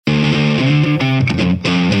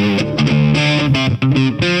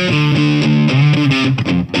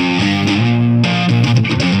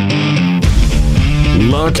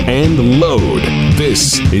lock, and load.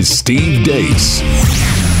 This is Steve Deace.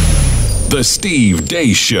 The Steve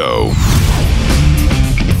Deace Show.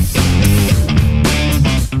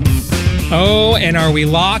 Oh, and are we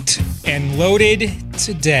locked and loaded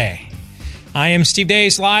today? I am Steve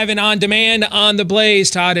Deace, live and on demand on The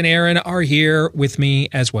Blaze. Todd and Aaron are here with me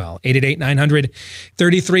as well.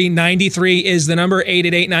 888-900-3393 is the number,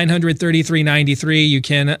 888-900-3393. You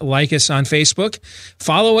can like us on Facebook.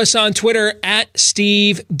 Follow us on Twitter at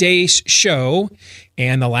Steve Deace Show.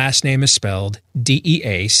 And the last name is spelled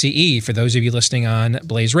D-E-A-C-E for those of you listening on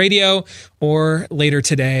Blaze Radio or later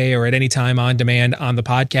today or at any time on demand on the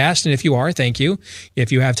podcast. And if you are, thank you.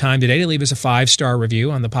 If you have time today to leave us a 5-star review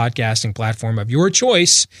on the podcasting platform of your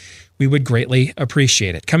choice, we would greatly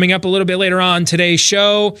appreciate it. Coming up a little bit later on today's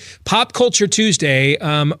show, Pop Culture Tuesday,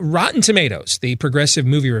 Rotten Tomatoes, the progressive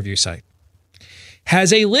movie review site,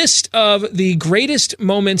 has a list of the greatest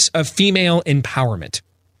moments of female empowerment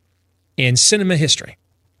in cinema history.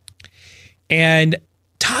 And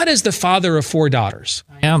Todd is the father of 4 daughters.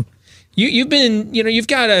 I am. You've been, you've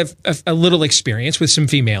got a little experience with some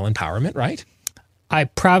female empowerment, right?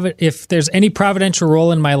 If there's any providential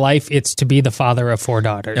role in my life, it's to be the father of 4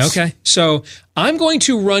 daughters. Okay. So I'm going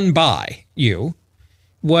to run by you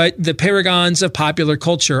what the paragons of popular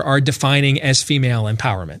culture are defining as female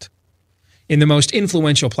empowerment in the most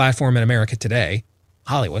influential platform in America today,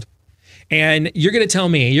 Hollywood. And you're going to tell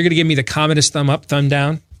me, you're going to give me the commonest thumb up, thumb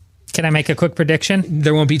down? Can I make a quick prediction?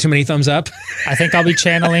 There won't be too many thumbs up. I think I'll be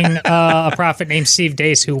channeling a prophet named Steve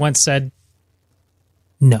Deace who once said,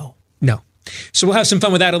 no. No. So we'll have some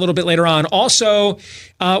fun with that a little bit later on. Also,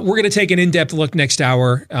 we're going to take an in-depth look next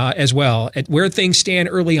hour as well at where things stand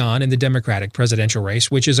early on in the Democratic presidential race,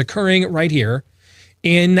 which is occurring right here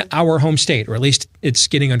in our home state, or at least it's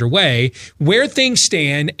getting underway, where things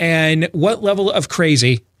stand and what level of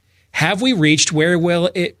crazy have we reached? Where will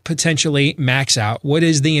it potentially max out? What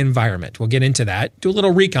is the environment? We'll get into that. Do a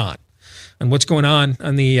little recon on what's going on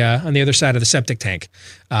the other side of the septic tank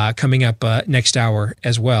coming up next hour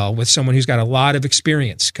as well with someone who's got a lot of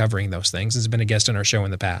experience covering those things. Has been a guest on our show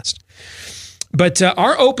in the past. But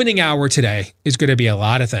our opening hour today is going to be a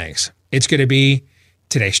lot of things. It's going to be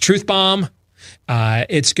today's truth bomb.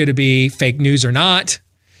 It's going to be fake news or not.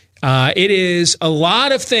 It is a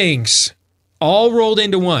lot of things all rolled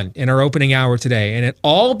into one in our opening hour today. And it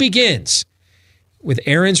all begins with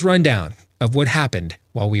Aaron's rundown of what happened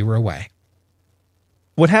while we were away.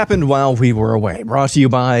 What happened while we were away, brought to you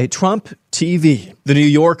by Trump TV. The New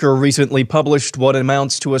Yorker recently published what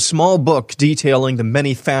amounts to a small book detailing the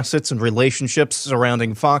many facets and relationships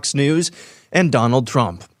surrounding Fox News and Donald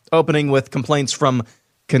Trump, opening with complaints from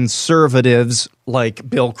conservatives like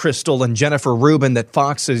Bill Kristol and Jennifer Rubin that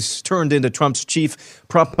Fox has turned into Trump's chief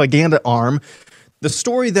propaganda arm. The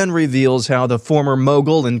story then reveals how the former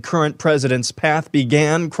mogul and current president's path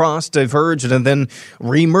began, crossed, diverged, and then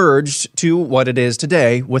remerged to what it is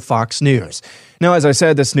today with Fox News. Now, as I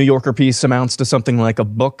said, this New Yorker piece amounts to something like a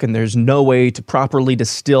book, and there's no way to properly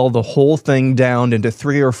distill the whole thing down into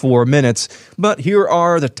 3 or 4 minutes. But here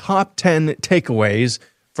are the top 10 takeaways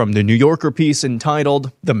from the New Yorker piece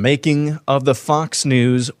entitled The Making of the Fox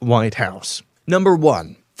News White House. Number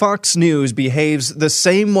 1. Fox News behaves the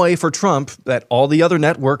same way for Trump that all the other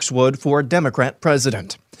networks would for a Democrat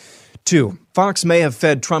president. 2. Fox may have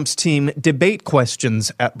fed Trump's team debate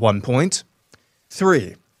questions at one point.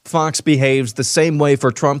 3. Fox behaves the same way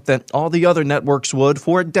for Trump that all the other networks would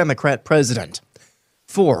for a Democrat president.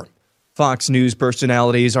 4. Fox News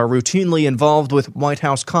personalities are routinely involved with White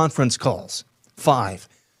House conference calls. 5.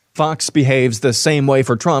 Fox behaves the same way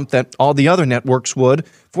for Trump that all the other networks would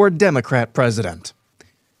for a Democrat president.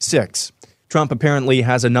 6. Trump apparently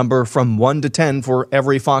has a number from 1 to 10 for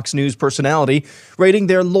every Fox News personality, rating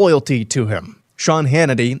their loyalty to him. Sean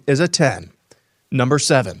Hannity is a 10. Number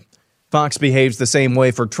 7. Fox behaves the same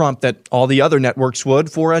way for Trump that all the other networks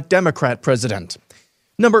would for a Democrat president.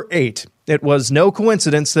 Number 8. It was no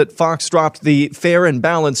coincidence that Fox dropped the fair and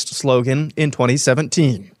balanced slogan in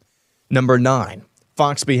 2017. Number 9.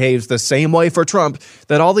 Fox behaves the same way for Trump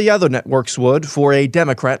that all the other networks would for a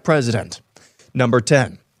Democrat president. Number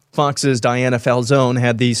 10. Fox's Diana Falzone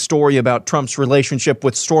had the story about Trump's relationship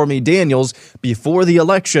with Stormy Daniels before the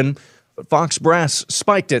election, but Fox brass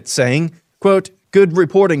spiked it, saying, quote, "Good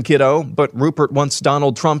reporting, kiddo, but Rupert wants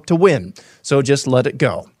Donald Trump to win, so just let it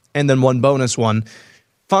go." And then one bonus one.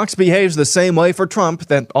 Fox behaves the same way for Trump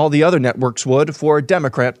that all the other networks would for a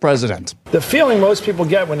Democrat president. The feeling most people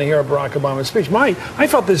get when they hear a Barack Obama speech, I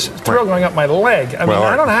felt this thrill going up my leg. I mean,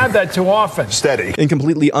 I don't have that too often. Steady. In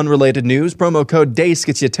completely unrelated news, promo code DACE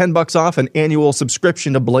gets you $10 off an annual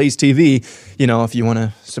subscription to Blaze TV. You know, if you want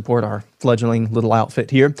to support our fledgling little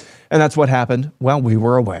outfit here. And that's what happened while we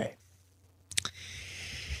were away.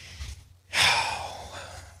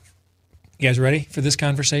 You guys ready for this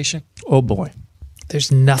conversation? Oh, boy. There's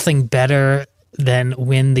nothing better than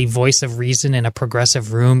when the voice of reason in a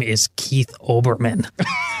progressive room is Keith Olbermann.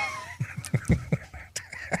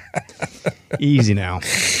 Easy now.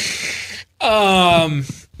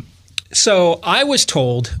 So I was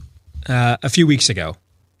told a few weeks ago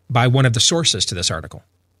by one of the sources to this article,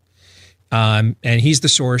 and he's the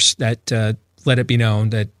source that let it be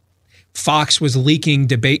known that Fox was leaking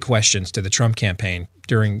debate questions to the Trump campaign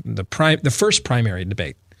during the first primary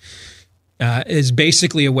debate. Is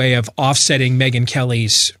basically a way of offsetting Megyn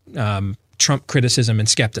Kelly's Trump criticism and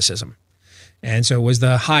skepticism. And so it was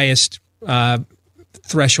the highest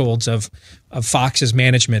thresholds of Fox's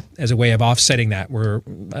management as a way of offsetting that were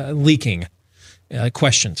leaking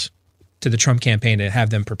questions to the Trump campaign to have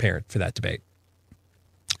them prepared for that debate.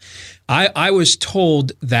 I was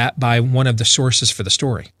told that by one of the sources for the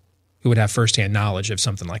story who would have firsthand knowledge if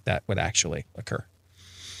something like that would actually occur.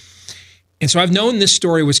 And so I've known this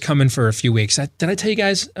story was coming for a few weeks. Did I tell you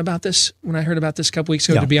guys about this when I heard about this a couple weeks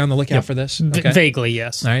ago to be on the lookout for this? Okay. Vaguely,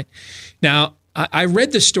 yes. All right. Now, I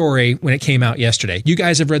read the story when it came out yesterday. You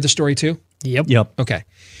guys have read the story too? Yep. Okay.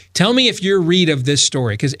 Tell me if your read of this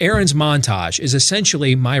story, because Aaron's montage is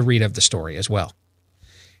essentially my read of the story as well.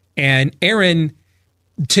 And Aaron,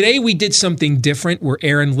 today we did something different where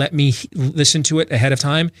Aaron let me listen to it ahead of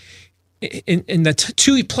time. In the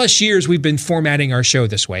 2+ years we've been formatting our show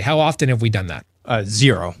this way, how often have we done that?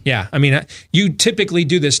 0. Yeah. I mean, you typically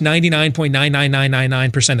do this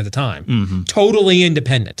 99.99999% of the time, totally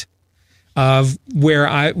independent of where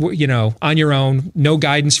on your own, no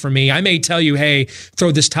guidance from me. I may tell you, hey,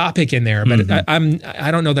 throw this topic in there, but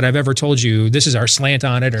I don't know that I've ever told you this is our slant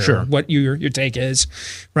on it or what your take is,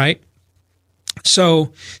 right?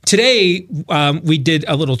 So today we did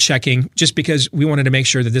a little checking just because we wanted to make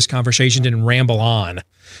sure that this conversation didn't ramble on.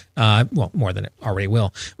 Well, more than it already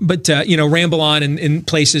will. But, ramble on in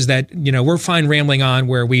places that, we're fine rambling on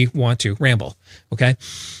where we want to ramble. Okay.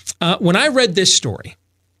 When I read this story,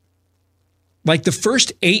 like the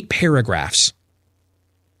first 8 paragraphs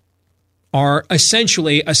are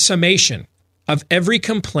essentially a summation of every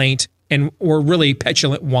complaint or really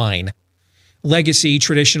petulant whine legacy,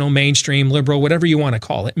 traditional, mainstream, liberal, whatever you want to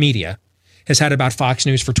call it, media has had about Fox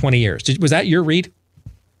News for 20 years. Was that your read?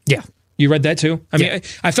 Yeah. You read that too? I mean,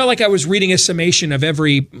 I felt like I was reading a summation of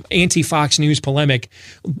every anti-Fox News polemic,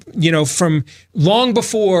 from long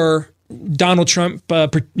before Donald Trump,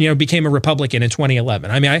 became a Republican in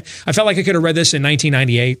 2011. I mean, I felt like I could have read this in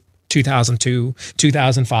 1998. 2002,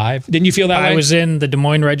 2005. Didn't you feel that way? I was in the Des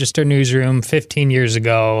Moines Register newsroom 15 years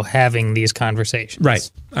ago having these conversations. Right.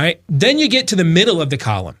 All right. Then you get to the middle of the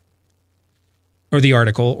column or the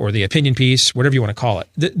article or the opinion piece, whatever you want to call it.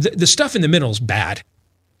 The stuff in the middle is bad.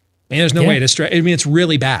 Man, there's no way to stress. I mean, it's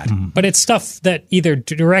really bad. But it's stuff that either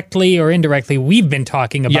directly or indirectly we've been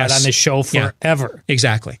talking about on this show forever. Yeah,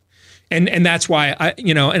 exactly. And that's why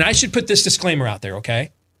and I should put this disclaimer out there,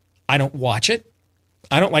 okay? I don't watch it.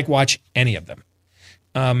 I don't watch any of them.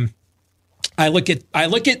 I'm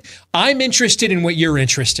interested in what you're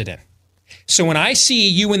interested in. So when I see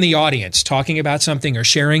you in the audience talking about something or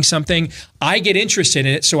sharing something, I get interested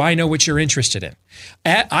in it so I know what you're interested in.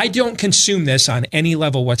 I don't consume this on any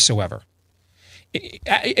level whatsoever.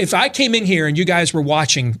 If I came in here and you guys were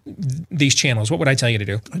watching these channels, what would I tell you to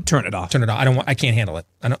do? Turn it off. Turn it off. I can't handle it.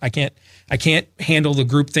 I can't handle the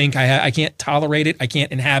groupthink. I can't tolerate it. I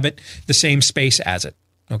can't inhabit the same space as it.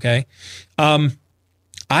 Okay.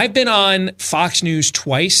 I've been on Fox News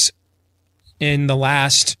twice in the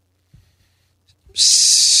last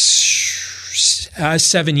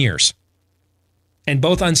 7 years, and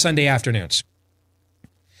both on Sunday afternoons.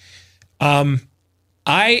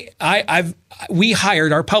 We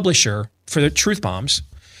hired our publisher for the Truth Bombs,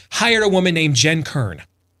 hired a woman named Jen Kern,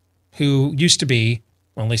 who used to be,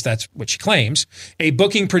 well, at least that's what she claims, a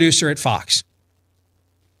booking producer at Fox.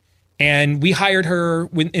 And we hired her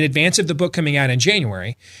in advance of the book coming out in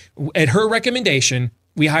January. At her recommendation,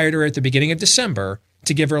 we hired her at the beginning of December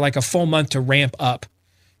to give her like a full month to ramp up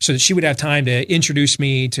so that she would have time to introduce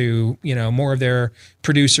me to, more of their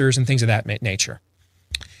producers and things of that nature.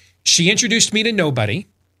 She introduced me to nobody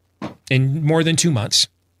in more than 2 months.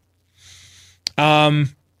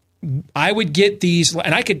 I would get these,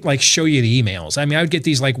 and I could like show you the emails. I mean, I would get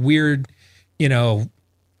these like weird,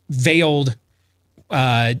 veiled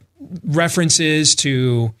references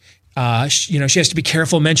to, she has to be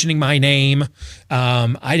careful mentioning my name.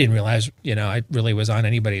 I didn't realize, I really was on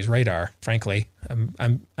anybody's radar, frankly.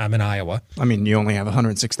 I'm in Iowa. I mean, you only have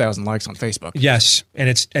 106,000 likes on Facebook. Yes. And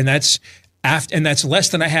that's less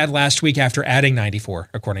than I had last week after adding 94,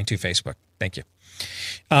 according to Facebook. Thank you.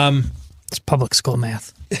 It's public school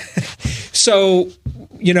math. So,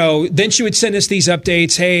 then she would send us these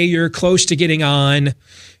updates. Hey, you're close to getting on.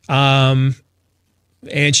 And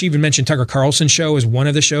she even mentioned Tucker Carlson's show as one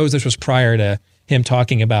of the shows. This was prior to him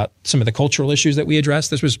talking about some of the cultural issues that we addressed.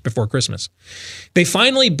 This was before Christmas. They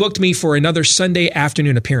finally booked me for another Sunday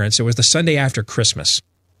afternoon appearance. It was the Sunday after Christmas.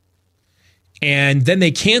 And then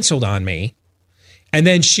they canceled on me. And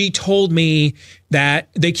then she told me that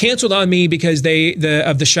they canceled on me because of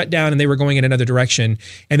the shutdown and they were going in another direction.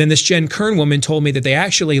 And then this Jen Kern woman told me that they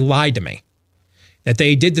actually lied to me, that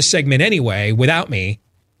they did the segment anyway without me.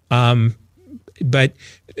 But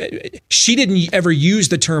she didn't ever use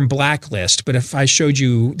the term blacklist. But if I showed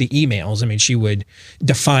you the emails, I mean, she would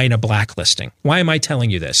define a blacklisting. Why am I telling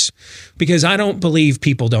you this? Because I don't believe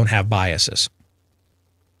people don't have biases.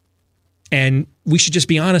 And we should just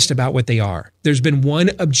be honest about what they are. There's been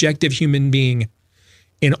one objective human being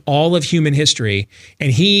in all of human history,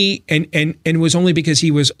 and he and it was only because he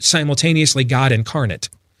was simultaneously God incarnate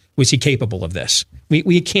was he capable of this.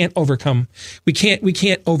 We can't overcome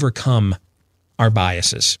our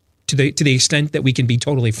biases to the extent that we can be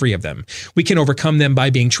totally free of them. We can overcome them by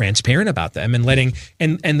being transparent about them and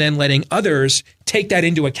then letting others take that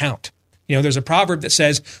into account. There's a proverb that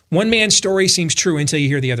says, one man's story seems true until you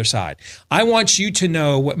hear the other side. I want you to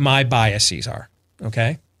know what my biases are,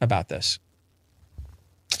 okay, about this.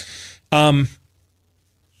 I'm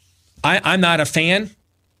not a fan.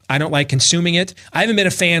 I don't like consuming it. I haven't been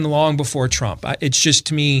a fan long before Trump. It's just,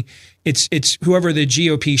 to me, it's whoever the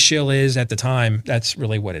GOP shill is at the time, that's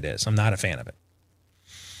really what it is. I'm not a fan of it.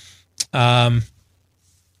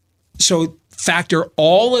 So factor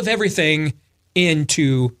all of everything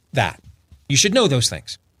into that. You should know those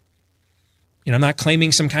things. I'm not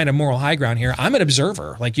claiming some kind of moral high ground here. I'm an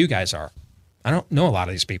observer like you guys are. I don't know a lot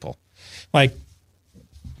of these people. Like,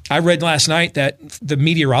 I read last night that the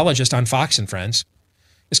meteorologist on Fox and Friends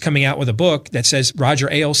is coming out with a book that says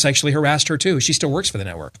Roger Ailes sexually harassed her too. She still works for the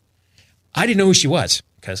network. I didn't know who she was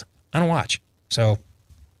because I don't watch. So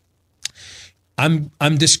I'm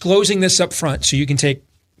disclosing this up front so you can take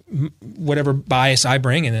whatever bias I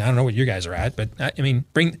bring, and I don't know what you guys are at, but I mean,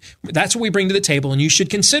 that's what we bring to the table, and you should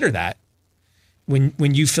consider that when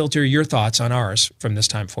you filter your thoughts on ours from this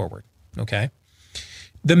time forward, okay?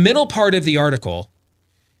 The middle part of the article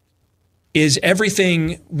is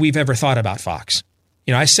everything we've ever thought about Fox.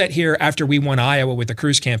 I sat here after we won Iowa with the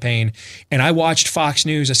Cruz campaign, and I watched Fox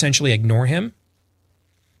News essentially ignore him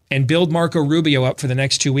and build Marco Rubio up for the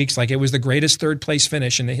next 2 weeks like it was the greatest third-place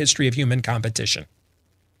finish in the history of human competition.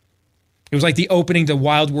 It was like the opening to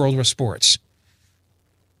Wild World of Sports.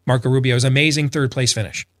 Marco Rubio's amazing third-place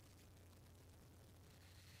finish.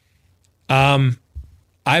 I've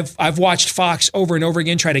watched Fox over and over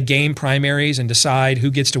again try to game primaries and decide who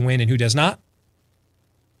gets to win and who does not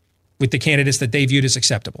with the candidates that they viewed as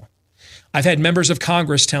acceptable. I've had members of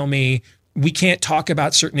Congress tell me we can't talk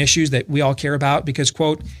about certain issues that we all care about because,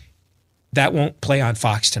 quote, that won't play on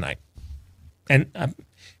Fox tonight. And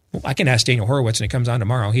I can ask Daniel Horowitz when he comes on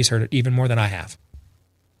tomorrow. He's heard it even more than I have.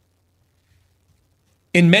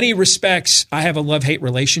 In many respects, I have a love-hate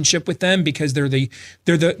relationship with them because they're the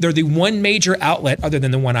one major outlet other than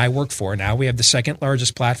the one I work for. Now we have the second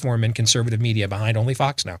largest platform in conservative media behind only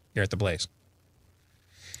Fox now here at the Blaze.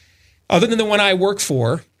 Other than the one I work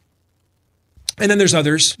for, and then there's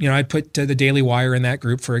others. I'd put the Daily Wire in that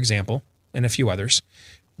group, for example, and a few others.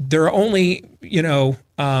 There are only,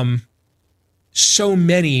 so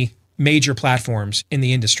many major platforms in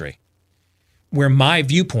the industry where my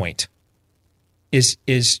viewpoint is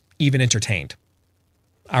even entertained.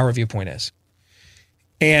 Our viewpoint is.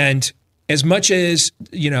 And as much as,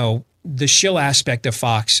 the shill aspect of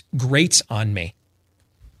Fox grates on me,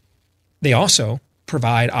 they also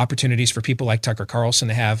provide opportunities for people like Tucker Carlson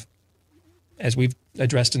to have, as we've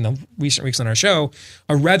addressed in the recent weeks on our show,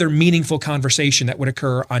 a rather meaningful conversation that would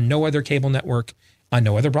occur on no other cable network, on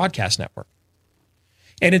no other broadcast network.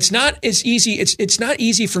 And it's not as easy. It's not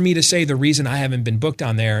easy for me to say the reason I haven't been booked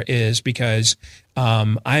on there is because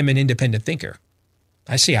I'm an independent thinker.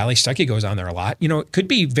 I see Ali Stuckey goes on there a lot. It could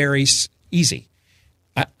be very easy.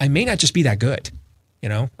 I may not just be that good.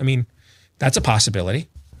 I mean, that's a possibility.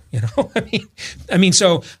 I mean,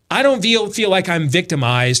 so I don't feel like I'm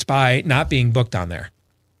victimized by not being booked on there.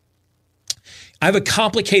 I have a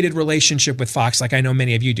complicated relationship with Fox, like I know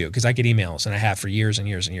many of you do, because I get emails, and I have for years and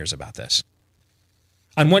years and years about this.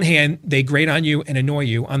 On one hand, they grate on you and annoy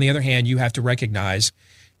you. On the other hand, you have to recognize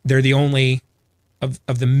they're the only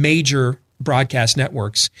of the major broadcast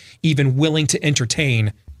networks even willing to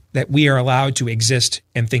entertain that we are allowed to exist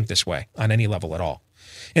and think this way on any level at all.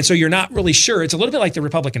 And so you're not really sure. It's a little bit like the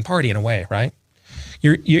Republican Party in a way, right?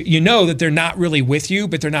 You know that they're not really with you,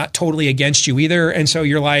 but they're not totally against you either. And so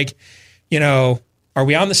you're like, are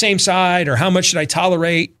we on the same side, or how much should I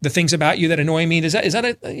tolerate the things about you that annoy me? Is that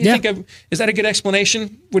a good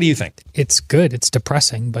explanation? What do you think? It's good. It's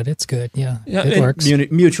depressing, but it's good. Yeah, it works.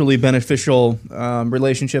 Mutually beneficial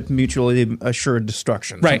relationship, mutually assured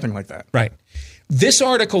destruction, right. Something like that. Right. This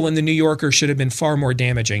article in the New Yorker should have been far more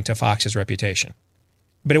damaging to Fox's reputation,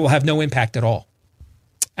 but it will have no impact at all.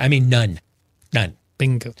 I mean, none.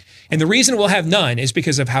 Bingo. And the reason it will have none is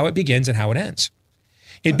because of how it begins and how it ends.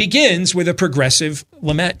 It begins with a progressive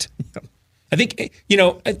lament. I think,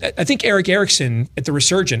 I think Eric Erickson at the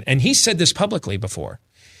Resurgent, and he said this publicly before,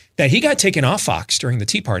 that he got taken off Fox during the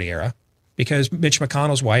Tea Party era because Mitch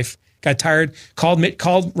McConnell's wife got tired,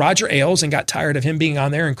 called Roger Ailes and got tired of him being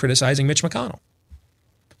on there and criticizing Mitch McConnell.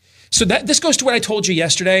 So this goes to what I told you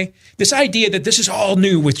yesterday, this idea that this is all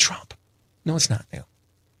new with Trump. No, it's not new.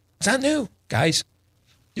 It's not new, guys.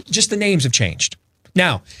 Just the names have changed.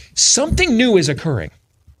 Now, something new is occurring.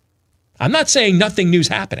 I'm not saying nothing new's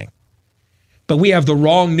happening, but we have the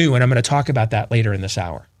wrong new, and I'm going to talk about that later in this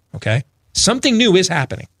hour, okay? Something new is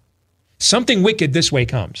happening. Something wicked this way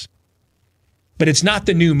comes. But it's not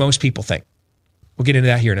the new most people think. We'll get into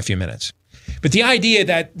that here in a few minutes. But the idea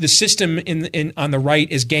that the system on the right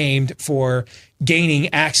is gamed for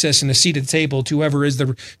gaining access and a seat at the table to whoever is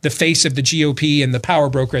the face of the GOP and the power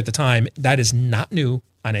broker at the time, that is not new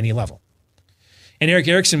on any level. And Eric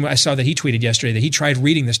Erickson, I saw that he tweeted yesterday that he tried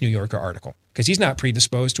reading this New Yorker article because he's not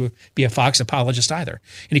predisposed to be a Fox apologist either.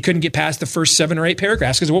 And he couldn't get past the first 7 or 8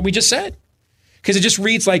 paragraphs because of what we just said. Because it just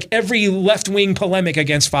reads like every left-wing polemic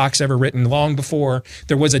against Fox ever written long before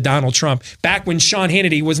there was a Donald Trump, back when Sean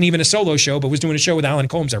Hannity wasn't even a solo show but was doing a show with Alan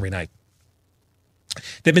Colmes every night.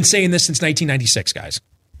 They've been saying this since 1996, guys.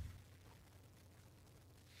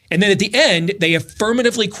 And then at the end, they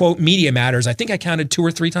affirmatively quote Media Matters. I think I counted 2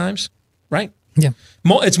 or 3 times, right? Yeah.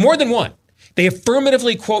 It's more than one. They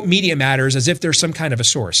affirmatively quote Media Matters as if there's some kind of a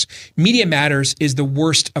source. Media Matters is the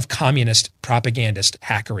worst of communist propagandist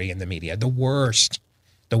hackery in the media. The worst.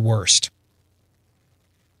 The worst.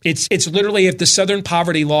 It's literally if the Southern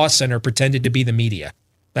Poverty Law Center pretended to be the media.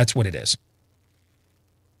 That's what it is.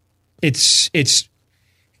 It's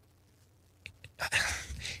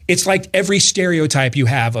like every stereotype you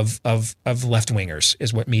have of left-wingers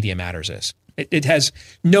is what Media Matters is. It has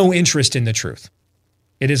no interest in the truth.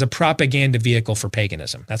 It is a propaganda vehicle for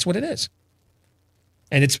paganism. That's what it is.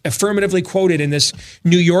 And it's affirmatively quoted in this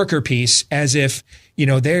New Yorker piece as if,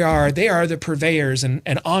 they are the purveyors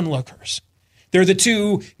and onlookers. They're the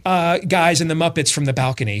 2 guys in the Muppets from the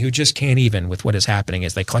balcony who just can't even with what is happening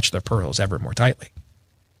as they clutch their pearls ever more tightly.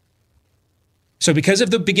 So because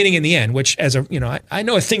of the beginning and the end, which I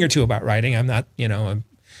know a thing or two about writing. I'm not, a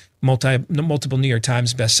multiple New York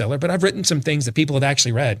Times bestseller, but I've written some things that people have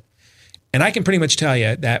actually read. And I can pretty much tell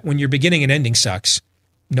you that when your beginning and ending sucks,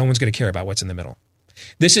 no one's going to care about what's in the middle.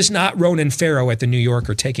 This is not Ronan Farrow at the New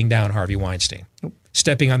Yorker taking down Harvey Weinstein,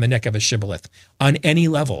 stepping on the neck of a shibboleth on any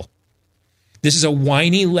level. This is a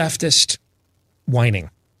whiny leftist whining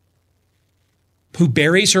who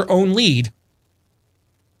buries her own lead,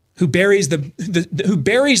 who buries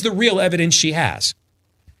the real evidence she has,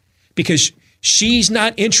 because she's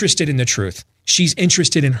not interested in the truth. She's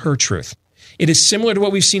interested in her truth. It is similar to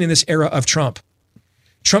what we've seen in this era of Trump.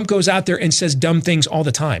 Trump goes out there and says dumb things all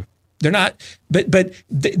the time. They're not,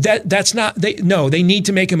 that's not, they need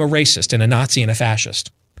to make him a racist and a Nazi and a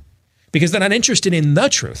fascist because they're not interested in the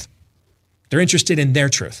truth. They're interested in their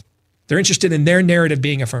truth. They're interested in their narrative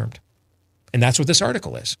being affirmed. And that's what this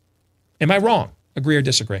article is. Am I wrong? Agree or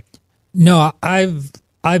disagree? No, I've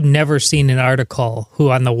never seen an article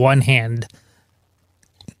who, on the one hand,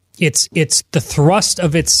 it's the thrust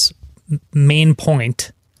of its main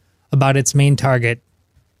point about its main target,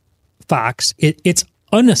 Fox. It's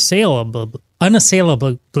unassailably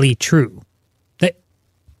true.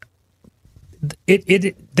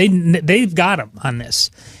 They've got him on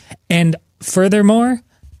this, and furthermore,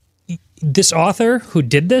 this author who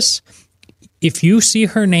did this, if you see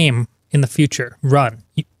her name in the future, run.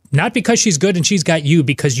 Not because she's good and she's got you,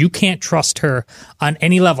 because you can't trust her on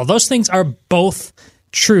any level. Those things are both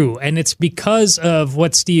true, and it's because of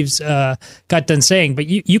what Steve's got done saying. But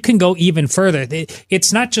you can go even further.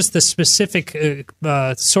 It's not just the specific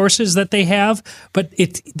sources that they have, but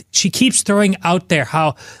she keeps throwing out there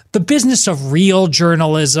how the business of real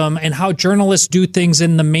journalism and how journalists do things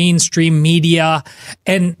in the mainstream media,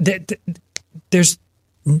 and there's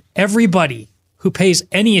everybody who pays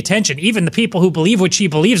any attention, even the people who believe what she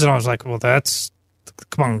believes. And I was like, well,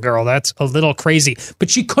 come on, girl, that's a little crazy. But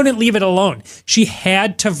she couldn't leave it alone. She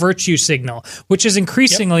had to virtue signal, which is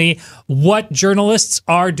increasingly what journalists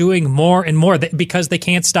are doing more and more because they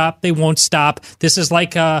can't stop. They won't stop. This is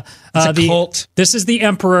like the cult. This is the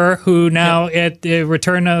emperor who now at the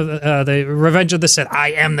return of the Revenge of the Sith,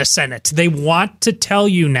 I am the Senate. They want to tell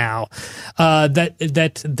you now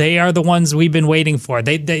that they are the ones we've been waiting for.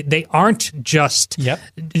 They aren't just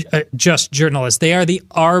journalists. They are the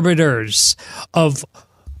arbiters of,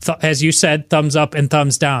 as you said, thumbs up and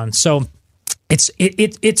thumbs down. So it's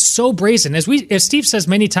so brazen. As Steve says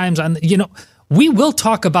many times we will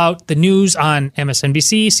talk about the news on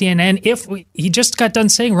MSNBC, CNN. He just got done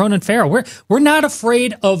saying Ronan Farrow. We're not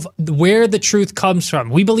afraid of where the truth comes from.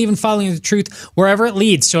 We believe in following the truth wherever it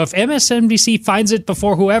leads. So if MSNBC finds it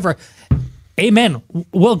before whoever, amen,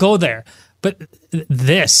 we'll go there. But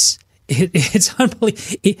it's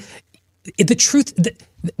unbelievable. The truth,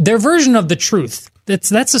 their version of the truth, that's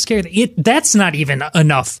the scary thing. That's not even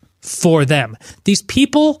enough for them. These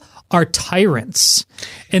people are tyrants.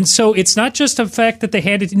 And so it's not just the fact that they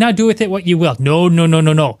handed it, now do with it what you will. No.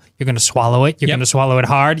 You're going to swallow it. You're going to swallow it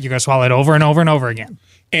hard. You're going to swallow it over and over and over again.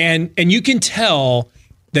 And you can tell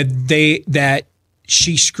that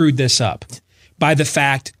she screwed this up by the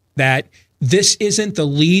fact that this isn't the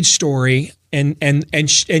lead story and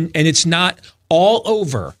it's not all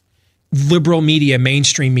over liberal media,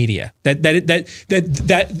 mainstream media.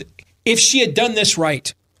 That if she had done this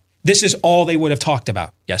right, this is all they would have talked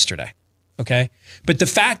about yesterday. Okay? But the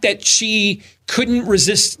fact that she couldn't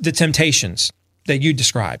resist the temptations that you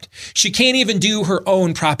described, she can't even do her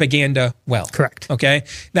own propaganda well. Correct. Okay?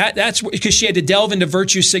 That's because she had to delve into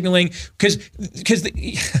virtue signaling because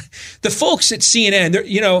the folks at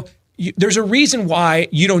CNN, there's a reason why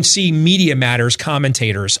you don't see Media Matters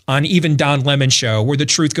commentators on even Don Lemon's show where the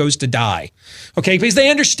truth goes to die. Okay? Because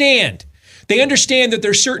they understand. They understand that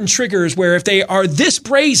there's certain triggers where if they are this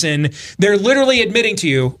brazen, they're literally admitting to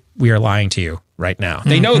you, we are lying to you right now.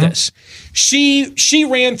 They know this. She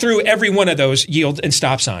ran through every one of those yield and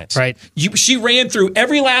stop signs. Right. She ran through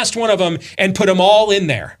every last one of them and put them all in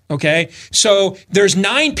there. Okay. So there's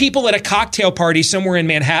 9 people at a cocktail party somewhere in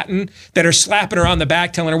Manhattan that are slapping her on the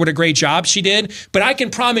back, telling her what a great job she did. But I can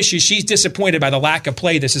promise you she's disappointed by the lack of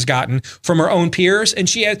play this has gotten from her own peers. And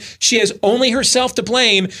she has only herself to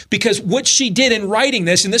blame because what she did in writing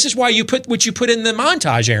this, and this is why you put what you put in the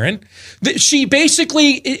montage, Aaron, she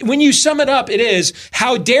basically, when you sum it up, it is,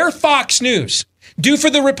 how dare Fox News do for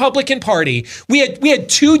the Republican Party? We had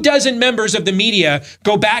 24 members of the media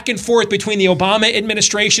go back and forth between the Obama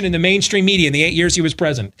administration and the mainstream media in the 8 years he was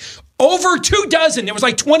president. Over 24. There was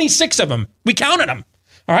like 26 of them. We counted them.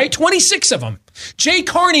 All right, 26 of them. Jay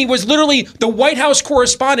Carney was literally the White House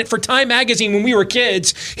correspondent for Time Magazine when we were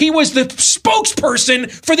kids. He was the spokesperson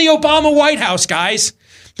for the Obama White House, guys.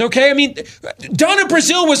 Okay, I mean, Donna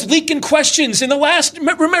Brazile was leaking questions in the last,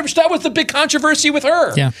 remember, that was the big controversy with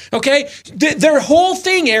her. Yeah. Okay, their whole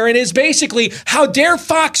thing, Aaron, is basically, how dare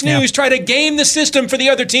Fox News try to game the system for the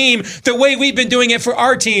other team the way we've been doing it for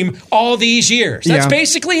our team all these years. That's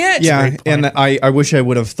basically it. Yeah, and I wish I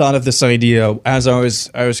would have thought of this idea as I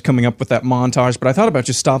was coming up with that montage, but I thought about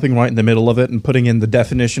just stopping right in the middle of it and putting in the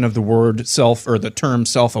definition of the word self, or the term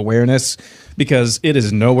self-awareness, because it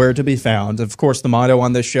is nowhere to be found. Of course, the motto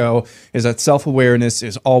on this show is that self-awareness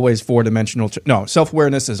is always four-dimensional. No,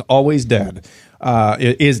 self-awareness is always dead.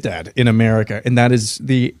 It is dead in America, and that is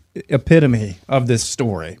the epitome of this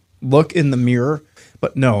story. Look in the mirror,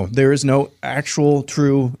 but no, there is no actual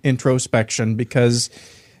true introspection, because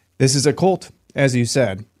this is a cult, as you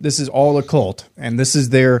said. This is all a cult, and this is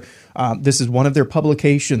their. This is one of their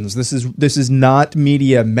publications. This is not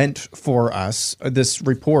media meant for us. This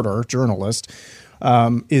reporter, journalist,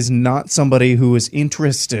 is not somebody who is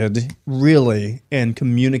interested really in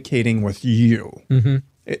communicating with you. Mm-hmm.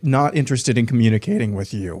 Not interested in communicating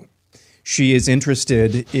with you. She is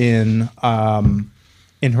interested in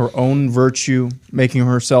her own virtue, making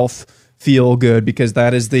herself feel good, because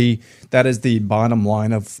that is the bottom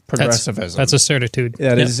line of progressivism. That's a certitude.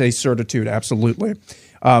 That is a certitude, absolutely.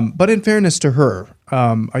 But in fairness to her,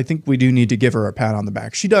 I think we do need to give her a pat on the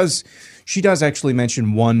back. She does actually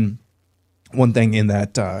mention one thing in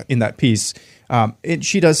that piece.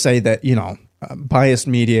 She does say that biased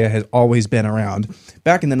media has always been around,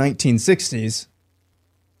 back in the 1960s.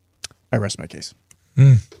 I rest my case.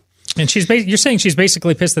 And you're saying she's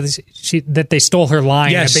basically pissed that they stole her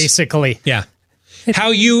line. Yes. Basically, Yeah.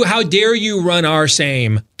 How dare you run our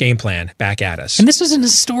same game plan back at us? and this isn't a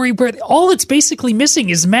story where all it's basically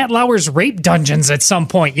missing is Matt Lauer's rape dungeons at some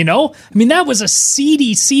point. You know, I mean, that was a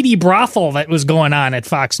seedy brothel that was going on at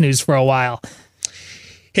Fox News for a while.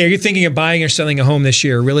 Hey, are you thinking of buying or selling a home this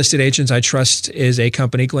year? Real Estate Agents I Trust is a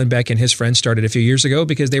company Glenn Beck and his friends started a few years ago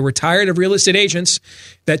because they were tired of real estate agents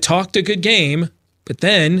that talked a good game, but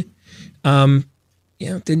then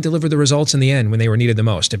didn't deliver the results in the end when they were needed the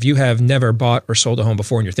most. If you have never bought or sold a home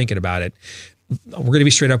before and you're thinking about it, we're going to be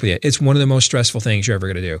straight up with you. It's one of the most stressful things you're ever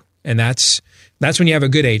going to do. And that's when you have a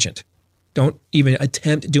good agent. Don't even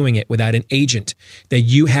attempt doing it without an agent that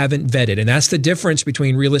you haven't vetted. And that's the difference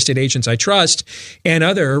between Real Estate Agents I Trust and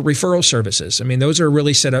other referral services. I mean, those are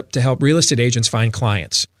really set up to help real estate agents find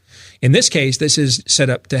clients. In this case, this is set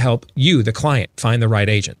up to help you, the client, find the right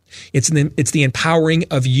agent. It's the empowering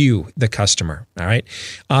of you, the customer. All right.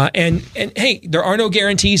 And hey, there are no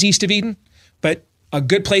guarantees east of Eden, but a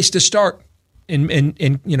good place to start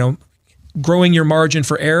in growing your margin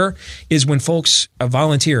for error is when folks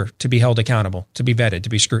volunteer to be held accountable, to be vetted, to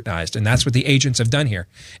be scrutinized. And that's what the agents have done here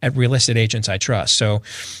at Real Estate Agents I Trust. So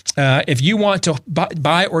if you want to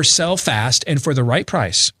buy or sell fast and for the right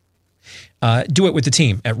price, do it with the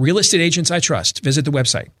team at Real Estate Agents I Trust. Visit the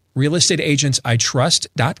website,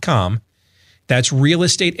 realestateagentsitrust.com. That's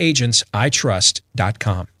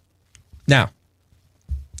realestateagentsitrust.com. Now,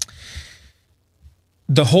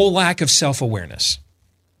 the whole lack of self-awareness,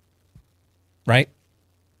 right?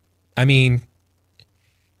 I mean,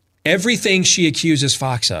 everything she accuses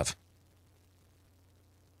Fox of,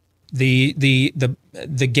 the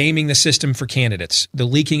gaming the system for candidates, the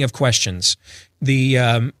leaking of questions,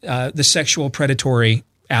 the sexual predatory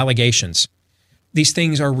allegations. These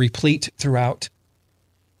things are replete throughout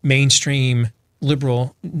mainstream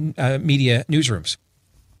liberal media newsrooms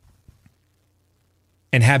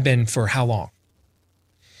and have been for how long?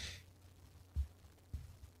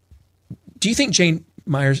 Do you think Jane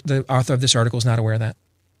Myers, the author of this article, is not aware of that?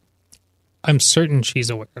 I'm certain she's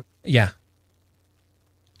aware. Yeah.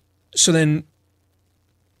 So then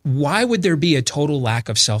why would there be a total lack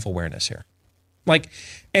of self-awareness here? Like,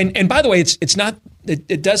 and by the way, it's not,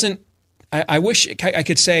 it doesn't, I wish I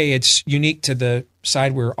could say it's unique to the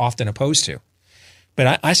side we're often opposed to.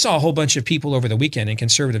 But I saw a whole bunch of people over the weekend in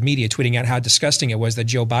conservative media tweeting out how disgusting it was that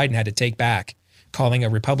Joe Biden had to take back calling a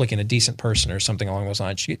Republican a decent person or something along those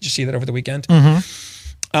lines. Did you see that over the weekend?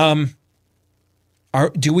 Mm-hmm.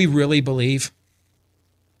 Do we really believe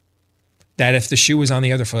that if the shoe was on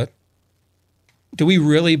the other foot, do we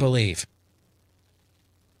really believe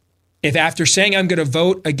if after saying I'm going to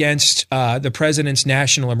vote against the president's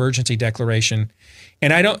national emergency declaration,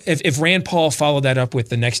 and if Rand Paul followed that up with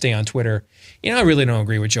the next day on Twitter, I really don't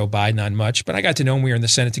agree with Joe Biden on much, but I got to know him. We were in the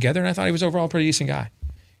Senate together, and I thought he was overall a pretty decent guy.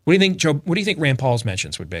 What do you think, Joe? What do you think Rand Paul's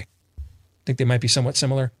mentions would be? Think they might be somewhat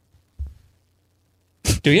similar?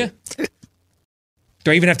 Do you?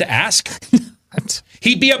 Do I even have to ask?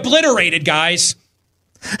 He'd be obliterated, guys.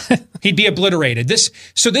 He'd be obliterated. This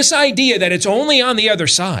idea that it's only on the other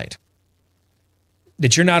side,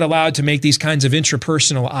 that you're not allowed to make these kinds of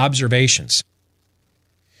intrapersonal observations.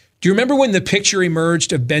 Do you remember when the picture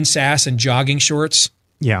emerged of Ben Sasse in jogging shorts?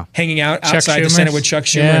 Yeah. Hanging out outside the Senate with Chuck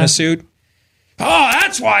Schumer in a suit? Oh,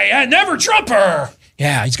 that's why I never Trump her.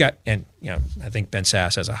 Yeah, he's got, and I think Ben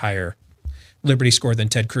Sasse has a higher Liberty score than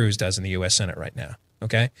Ted Cruz does in the U.S. Senate right now.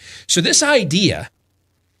 Okay? So this idea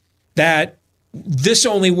that this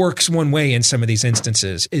only works one way in some of these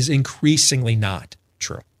instances is increasingly not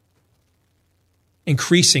true.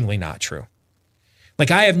 Increasingly not true. Like,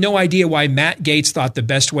 I have no idea why Matt Gaetz thought the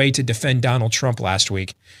best way to defend Donald Trump last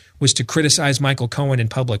week was to criticize Michael Cohen in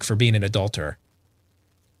public for being an adulterer.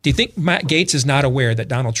 Do you think Matt Gaetz is not aware that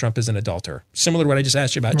Donald Trump is an adulterer? Similar to what I just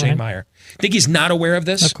asked you about Jane Meyer. Think he's not aware of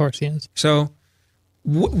this? Of course he is. So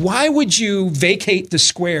why would you vacate the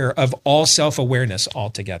square of all self-awareness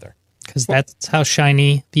altogether? Because that's how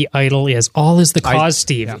shiny the idol is. All is the cause,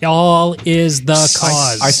 Steve. Yeah. All is the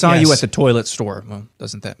cause. I saw you at the toilet store. Well,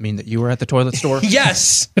 doesn't that mean that you were at the toilet store?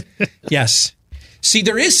 Yes. Yes. See,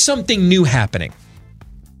 there is something new happening.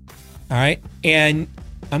 All right? And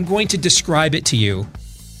I'm going to describe it to you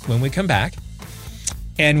when we come back.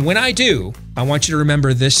 And when I do, I want you to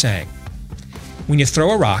remember this saying. When you throw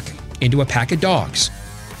a rock into a pack of dogs,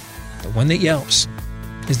 the one that yelps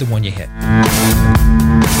is the one you hit.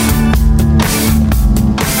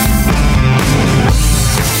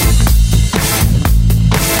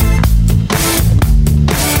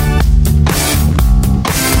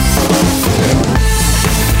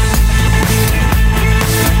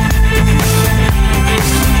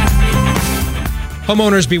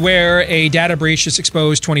 Homeowners beware, a data breach has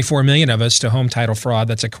exposed 24 million of us to home title fraud.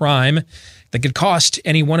 That's a crime that could cost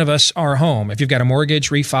any one of us our home. If you've got a mortgage,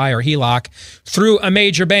 refi, or HELOC through a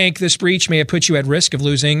major bank, this breach may have put you at risk of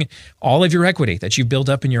losing all of your equity that you've built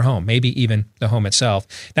up in your home, maybe even the home itself.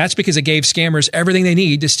 That's because it gave scammers everything they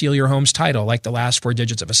need to steal your home's title, like the last 4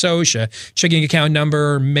 digits of a SOC, checking account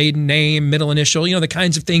number, maiden name, middle initial, the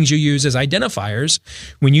kinds of things you use as identifiers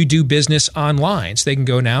when you do business online. So they can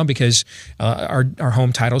go now because our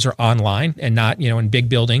home titles are online and not, in big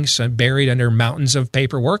buildings buried under mountains of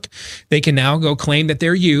paperwork. They can now go claim that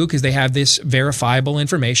they're you because they have this verifiable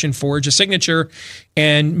information, forge a signature,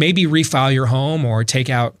 and maybe refile your home or take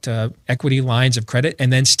out equity lines of credit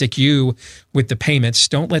and then stick you with the payments.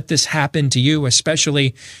 Don't let this happen to you,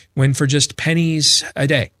 especially when for just pennies a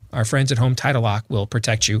day, our friends at Home Title Lock will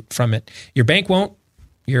protect you from it. Your bank won't,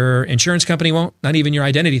 your insurance company won't, not even your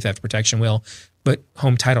identity theft protection will, but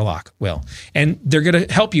Home Title Lock will. And they're going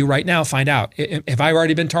to help you right now find out, have I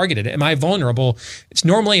already been targeted? Am I vulnerable? It's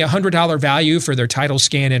normally a $100 value for their title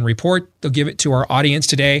scan and report. They'll give it to our audience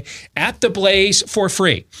today at the Blaze for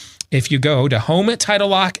free. If you go to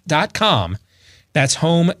HomeTitleLock.com, that's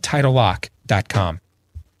HomeTitleLock.com.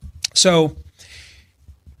 So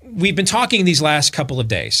we've been talking these last couple of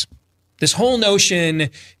days. This whole notion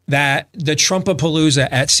that the Trumpapalooza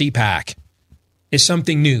at CPAC is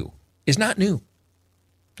something new is not new.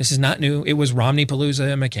 This is not new. It was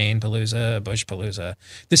Romney-palooza, McCain-palooza, Bush-palooza.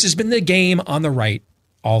 This has been the game on the right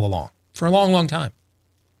all along for a long, long time.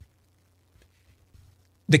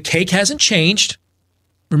 The cake hasn't changed.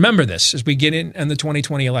 Remember this as we get in the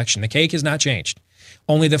 2020 election. The cake has not changed.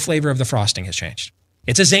 Only the flavor of the frosting has changed.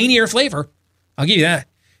 It's a zanier flavor. I'll give you that.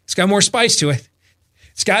 It's got more spice to it.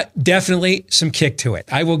 It's got definitely some kick to it.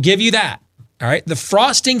 I will give you that. All right. The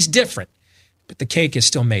frosting's different, but the cake is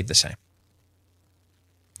still made the same.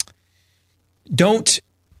 Don't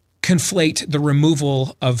conflate the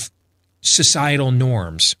removal of societal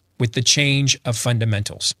norms with the change of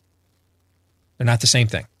fundamentals. They're not the same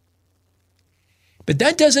thing. But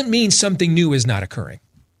that doesn't mean something new is not occurring,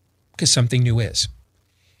 because something new is.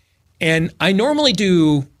 And I normally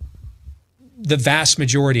do the vast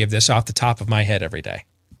majority of this off the top of my head every day.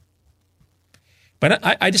 But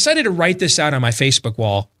I decided to write this out on my Facebook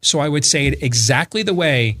wall so I would say it exactly the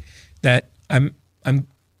way that I'm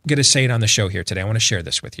going to say it on the show here today. I want to share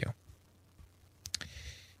this with you.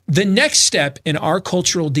 The next step in our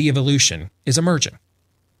cultural de-evolution is emerging.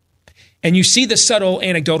 And you see the subtle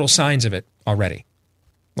anecdotal signs of it already,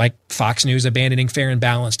 like Fox News abandoning fair and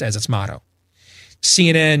balanced as its motto,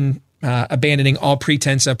 CNN abandoning all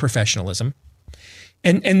pretense of professionalism.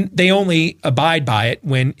 And they only abide by it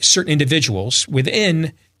when certain individuals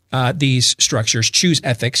within these structures choose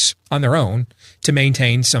ethics on their own to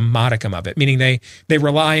maintain some modicum of it, meaning they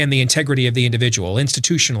rely on the integrity of the individual.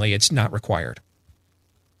 Institutionally, it's not required.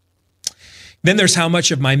 Then there's how much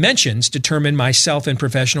of my mentions determine my self and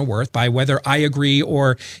professional worth by whether I agree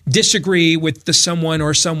or disagree with the someone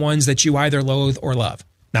or someones that you either loathe or love,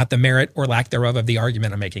 not the merit or lack thereof of the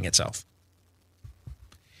argument I'm making itself.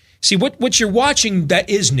 See, what you're watching that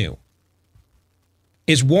is new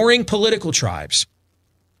is warring political tribes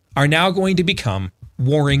are now going to become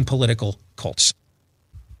warring political cults.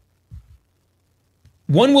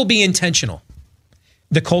 One will be intentional,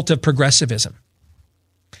 the cult of progressivism.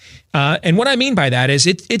 And what I mean by that is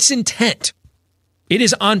it's intent. It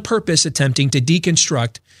is on purpose attempting to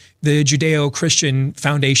deconstruct the Judeo-Christian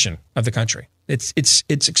foundation of the country. It's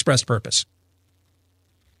expressed purpose.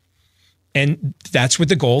 And that's with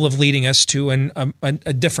the goal of leading us to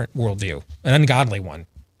a different worldview, an ungodly one,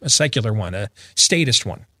 a secular one, a statist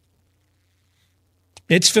one.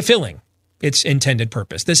 It's fulfilling its intended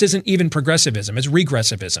purpose. This isn't even progressivism, it's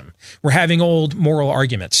regressivism. We're having old moral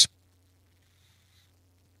arguments.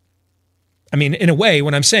 I mean, in a way,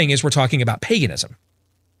 what I'm saying is we're talking about paganism.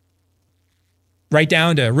 Right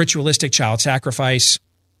down to ritualistic child sacrifice.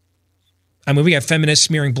 I mean, we have feminists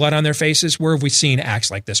smearing blood on their faces. Where have we seen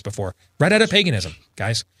acts like this before? Right out of paganism,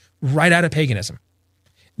 guys. Right out of paganism.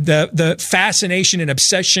 The fascination and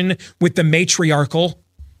obsession with the matriarchal,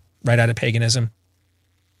 right out of paganism.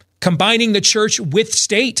 Combining the church with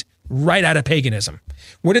state, right out of paganism.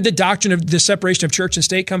 Where did the doctrine of the separation of church and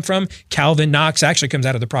state come from? Calvin, Knox, actually comes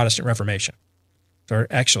out of the Protestant Reformation. Or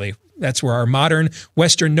actually, that's where our modern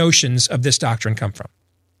Western notions of this doctrine come from.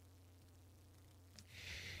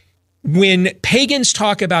 When pagans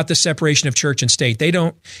talk about the separation of church and state,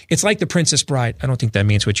 it's like the Princess Bride. I don't think that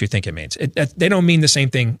means what you think it means. They don't mean the same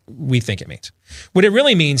thing we think it means. What it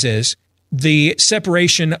really means is the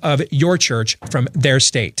separation of your church from their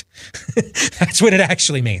state. That's what it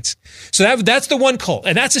actually means. So that's the one cult,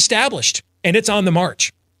 and that's established. and it's on the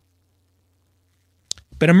march.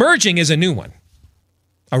 But emerging is a new one,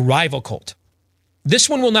 a rival cult. This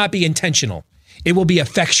one will not be intentional. It will be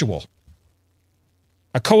effectual.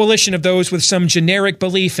 A coalition of those with some generic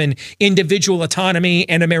belief in individual autonomy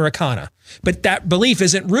and Americana. But that belief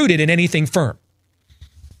isn't rooted in anything firm,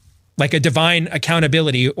 like a divine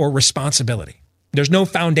accountability or responsibility. There's no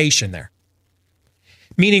foundation there.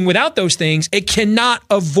 Meaning without those things, it cannot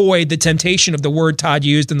avoid the temptation of the word Todd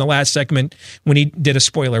used in the last segment when he did a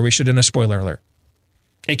spoiler. We should have done a spoiler alert.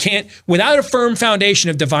 It can't, without a firm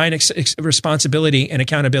foundation of divine responsibility and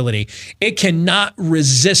accountability, it cannot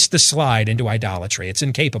resist the slide into idolatry. It's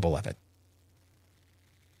incapable of it.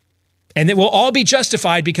 And it will all be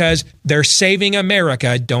justified because they're saving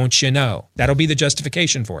America, don't you know? That'll be the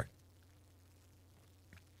justification for it.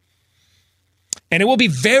 And it will be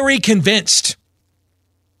very convinced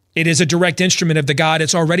it is a direct instrument of the God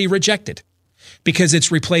it's already rejected because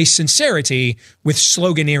it's replaced sincerity with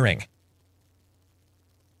sloganeering.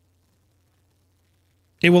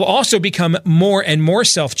 It will also become more and more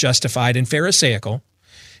self-justified and pharisaical,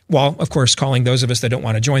 while, of course, calling those of us that don't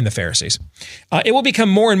want to join the Pharisees. It will become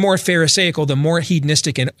more and more pharisaical the more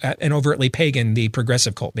hedonistic and overtly pagan the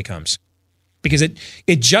progressive cult becomes, because it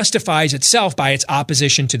justifies itself by its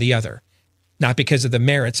opposition to the other, not because of the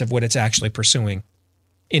merits of what it's actually pursuing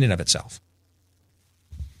in and of itself.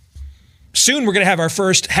 Soon we're going to have our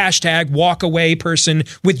first hashtag walk away person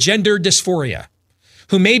with gender dysphoria,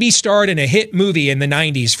 who maybe starred in a hit movie in the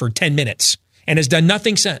 90s for 10 minutes and has done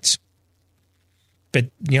nothing since. But,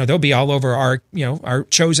 they'll be all over our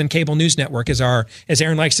chosen cable news network as as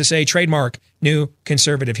Aaron likes to say, trademark new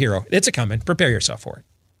conservative hero. It's a coming. Prepare yourself for it.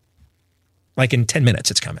 Like in 10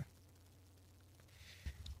 minutes, it's coming.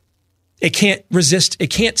 It can't resist. It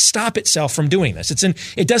can't stop itself from doing this.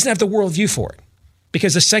 It doesn't have the worldview for it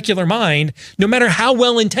because the secular mind, no matter how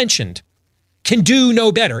well-intentioned, can do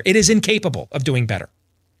no better. It is incapable of doing better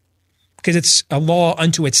because it's a law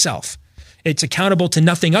unto itself. It's accountable to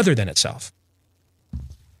nothing other than itself.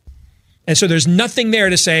 And so there's nothing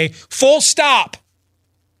there to say, full stop.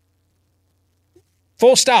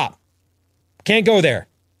 Full stop. Can't go there.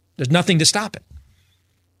 There's nothing to stop it.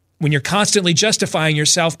 When you're constantly justifying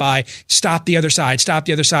yourself by stop the other side, stop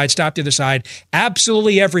the other side, stop the other side,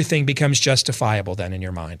 absolutely everything becomes justifiable then in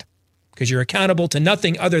your mind because you're accountable to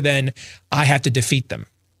nothing other than I have to defeat them.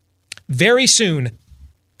 Very soon,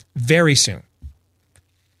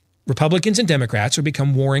 Republicans and Democrats will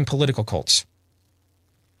become warring political cults.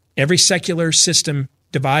 Every secular system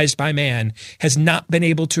devised by man has not been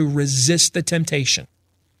able to resist the temptation.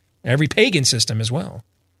 Every pagan system as well.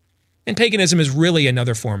 And paganism is really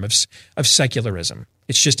another form of secularism.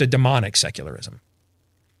 It's just a demonic secularism.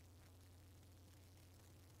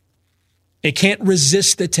 It can't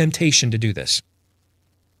resist the temptation to do this.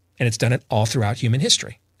 And it's done it all throughout human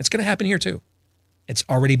history. It's going to happen here too. It's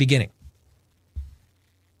already beginning.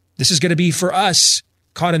 This is going to be for us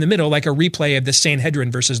caught in the middle like a replay of the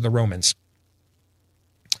Sanhedrin versus the Romans.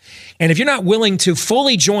 And if you're not willing to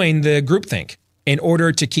fully join the groupthink in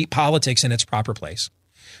order to keep politics in its proper place,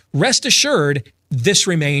 rest assured, this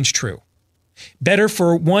remains true. Better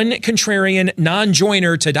for one contrarian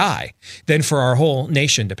non-joiner to die than for our whole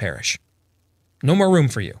nation to perish. No more room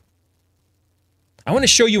for you. I want to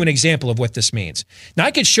show you an example of what this means. Now,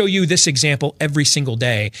 I could show you this example every single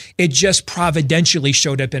day. It just providentially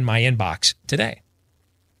showed up in my inbox today.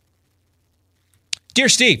 Dear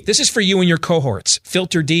Steve, this is for you and your cohorts,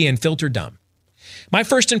 Filter D and Filter Dumb. My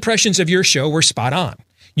first impressions of your show were spot on.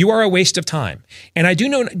 You are a waste of time, and I do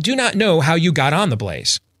not know how you got on the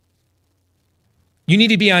Blaze. You need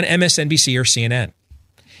to be on MSNBC or CNN.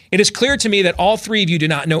 It is clear to me that all three of you do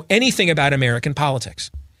not know anything about American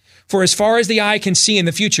politics. For as far as the eye can see in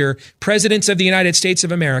the future, presidents of the United States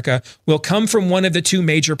of America will come from one of the two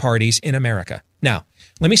major parties in America. Now,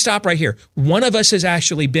 let me stop right here. One of us has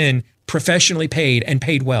actually been professionally paid and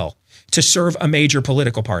paid well to serve a major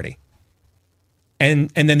political party. And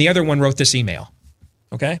then the other one wrote this email.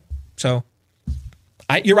 Okay? So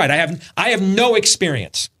you're right. I have no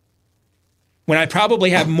experience when I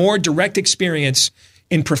probably have more direct experience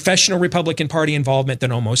in professional Republican Party involvement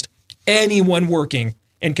than almost anyone working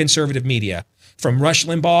in conservative media, from Rush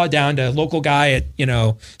Limbaugh down to local guy at,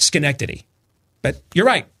 Schenectady. But you're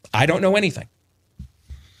right. I don't know anything.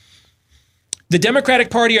 The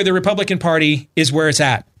Democratic Party or the Republican Party is where it's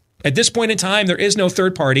at. At this point in time, there is no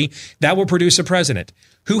third party that will produce a president.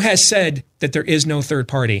 Who has said that there is no third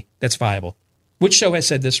party that's viable? Which show has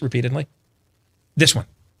said this repeatedly? This one.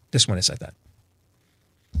 This one has said that.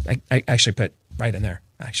 I actually put right in there,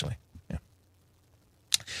 actually. Yeah.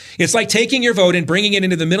 It's like taking your vote and bringing it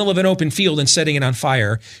into the middle of an open field and setting it on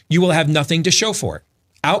fire. You will have nothing to show for it.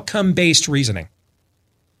 Outcome-based reasoning.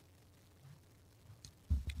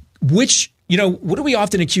 Which, what do we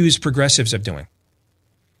often accuse progressives of doing?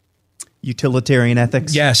 Utilitarian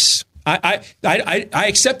ethics. Yes. I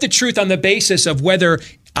accept the truth on the basis of whether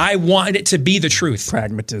I want it to be the truth.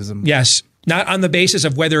 Pragmatism. Yes. Not on the basis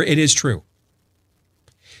of whether it is true.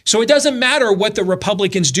 So it doesn't matter what the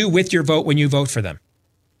Republicans do with your vote when you vote for them.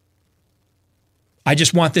 I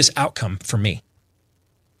just want this outcome for me.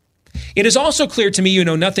 It is also clear to me you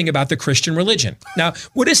know nothing about the Christian religion. Now,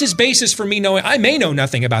 what is his basis for me knowing? I may know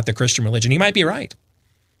nothing about the Christian religion. He might be right.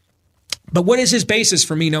 But what is his basis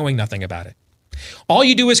for me knowing nothing about it? All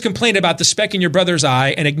you do is complain about the speck in your brother's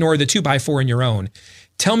eye and ignore the 2x4 in your own.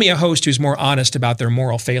 Tell me a host who's more honest about their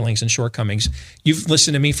moral failings and shortcomings. You've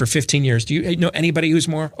listened to me for 15 years. Do you know anybody who's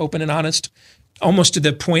more open and honest? Almost to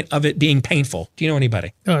the point of it being painful. Do you know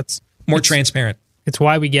anybody? No, it's transparent. It's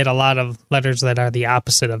why we get a lot of letters that are the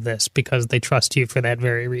opposite of this, because they trust you for that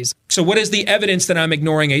very reason. So what is the evidence that I'm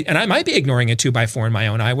ignoring and I might be ignoring a 2x4 in my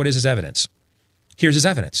own eye? What is his evidence? Here's his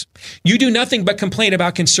evidence. You do nothing but complain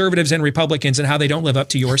about conservatives and Republicans and how they don't live up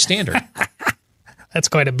to your standard. That's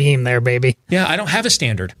quite a beam there, baby. Yeah, I don't have a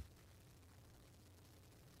standard.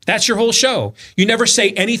 That's your whole show. You never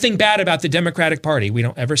say anything bad about the Democratic Party. We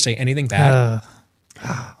don't ever say anything bad.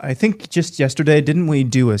 I think just yesterday, didn't we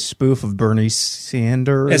do a spoof of Bernie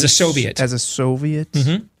Sanders? As a Soviet.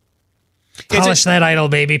 Mm-hmm. Polish that idol,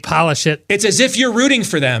 baby. Polish it. It's as if you're rooting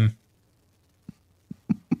for them.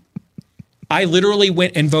 I literally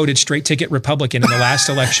went and voted straight ticket Republican in the last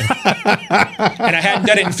election. And I hadn't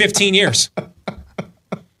done it in 15 years.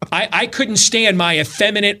 I couldn't stand my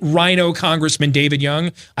effeminate rhino Congressman David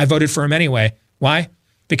Young. I voted for him anyway. Why?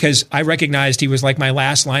 Because I recognized he was like my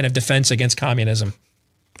last line of defense against communism.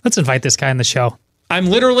 Let's invite this guy on the show. I've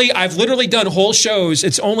literally done whole shows.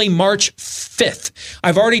 It's only March 5th.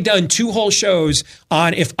 I've already done 2 whole shows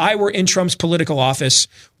on if I were in Trump's political office,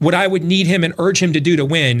 what I would need him and urge him to do to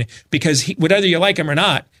win, because whether you like him or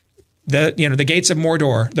not, the gates of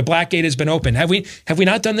Mordor, the Black Gate has been opened. Have we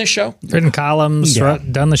not done this show? Written columns,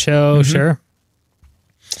 done the show, sure.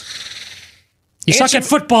 You suck at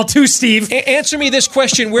football too, Steve. Answer me this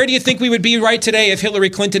question. Where do you think we would be right today if Hillary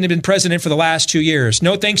Clinton had been president for the last 2 years?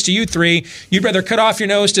 No thanks to you 3. You'd rather cut off your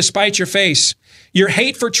nose to spite your face. Your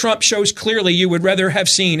hate for Trump shows clearly you would rather have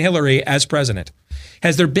seen Hillary as president.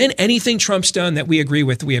 Has there been anything Trump's done that we agree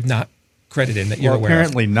with we have not credited that you're aware of?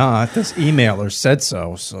 Apparently not. This emailer said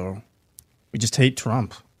so we just hate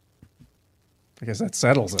Trump. I guess that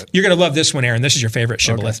settles it. You're going to love this one, Aaron. This is your favorite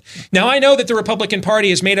shibboleth. Okay. Now, I know that the Republican Party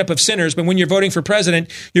is made up of sinners, but when you're voting for president,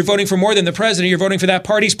 you're voting for more than the president. You're voting for that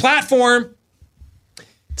party's platform.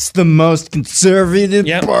 It's the most conservative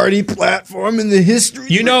party platform in the history.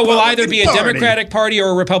 You know, it will either be a Democratic Party or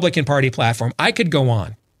a Republican Party platform. I could go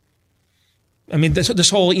on. I mean, this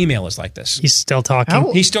whole email is like this. He's still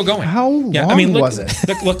talking. He's still going. How long was it?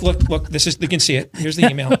 Look. This is, you can see it. Here's the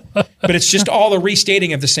email. But it's just all a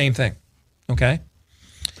restating of the same thing. Okay?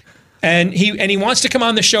 And he wants to come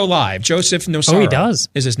on the show live. Joseph Nosaro. Oh, he does.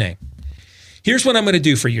 Is his name. Here's what I'm going to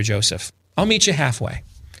do for you, Joseph. I'll meet you halfway.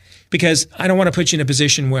 Because I don't want to put you in a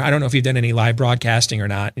position where I don't know if you've done any live broadcasting or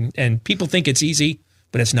not. And people think it's easy,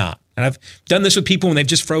 but it's not. And I've done this with people when they've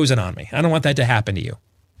just frozen on me. I don't want that to happen to you.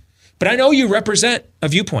 But I know you represent a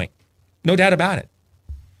viewpoint. No doubt about it.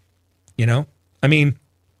 You know? I mean,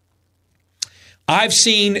 I've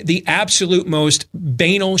seen the absolute most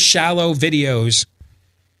banal, shallow videos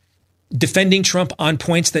defending Trump on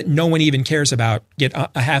points that no one even cares about get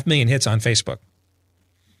 500,000 hits on Facebook.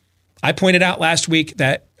 I pointed out last week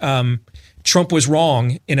that Trump was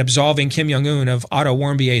wrong in absolving Kim Jong-un of Otto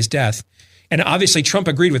Warmbier's death. And obviously Trump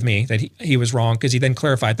agreed with me that he was wrong, because he then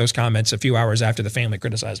clarified those comments a few hours after the family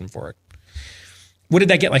criticized him for it. What did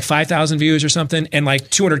that get, like 5,000 views or something? And like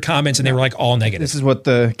 200 comments, and they were like all negative. This is what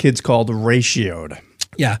the kids called ratioed.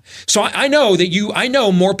 Yeah. So I know that I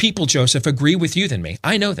know more people, Joseph, agree with you than me.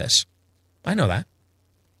 I know this. I know that.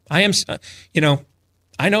 I am,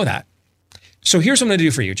 I know that. So here's what I'm going to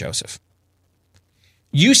do for you, Joseph.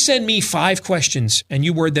 You send me 5 questions and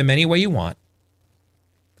you word them any way you want.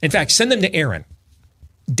 In fact, send them to Aaron.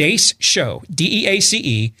 Deace Show,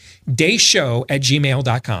 DEACE,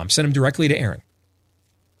 DeaceShow@gmail.com. Send them directly to Aaron.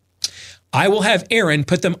 I will have Aaron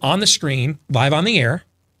put them on the screen, live on the air,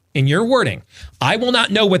 in your wording. I will not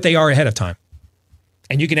know what they are ahead of time.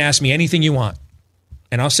 And you can ask me anything you want.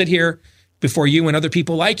 And I'll sit here before you and other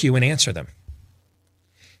people like you and answer them.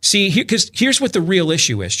 See, because here's what the real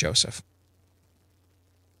issue is, Joseph.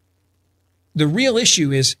 The real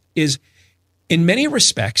issue is in many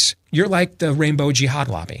respects, You're like the Rainbow Jihad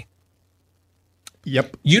lobby.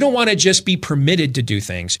 Yep. You don't want to just be permitted to do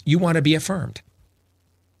things. You want to be affirmed.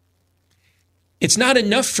 It's not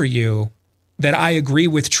enough for you that I agree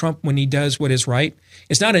with Trump when he does what is right.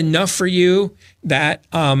 It's not enough for you that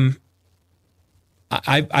I've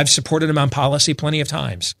supported him on policy plenty of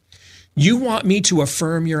times. You want me to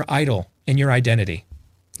affirm your idol and your identity.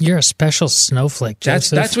 You're a special snowflake,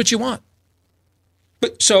 Joseph. That's what you want.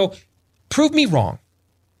 But so prove me wrong.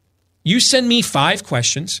 You send me 5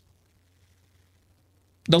 questions.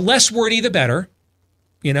 The less wordy, the better.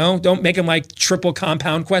 You know, don't make them like triple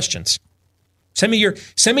compound questions. Send me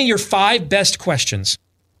your 5 best questions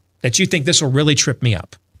that you think this will really trip me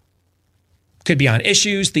up. Could be on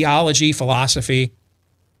issues, theology, philosophy.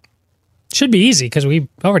 Should be easy because we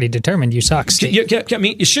already determined you suck, Steve.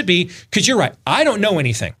 It should be, because you're right. I don't know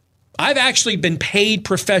anything. I've actually been paid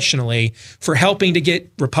professionally for helping to get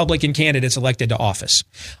Republican candidates elected to office.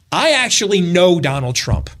 I actually know Donald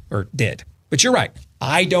Trump, or did. But you're right.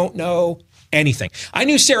 I don't know anything. I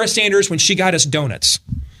knew Sarah Sanders when she got us donuts.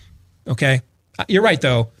 Okay? You're right,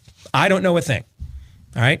 though. I don't know a thing.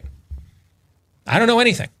 All right? I don't know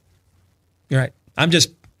anything. You're right. I'm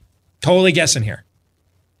just totally guessing here.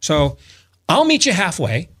 So I'll meet you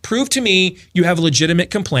halfway. Prove to me you have legitimate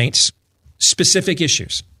complaints, specific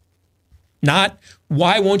issues. Not,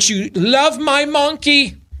 why won't you love my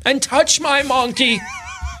monkey and touch my monkey?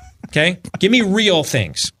 Okay? Give me real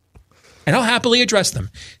things. And I'll happily address them.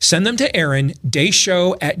 Send them to Aaron,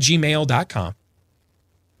 dayshow@gmail.com.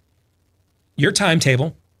 Your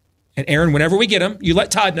timetable. And Aaron, whenever we get them, you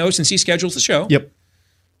let Todd know since he schedules the show. Yep.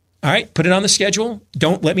 All right, put it on the schedule.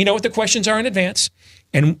 Don't let me know what the questions are in advance.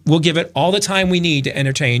 And we'll give it all the time we need to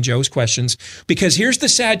entertain Joe's questions. Because here's the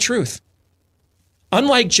sad truth.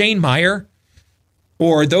 Unlike Jane Meyer,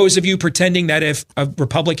 or those of you pretending that if a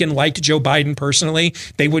Republican liked Joe Biden personally,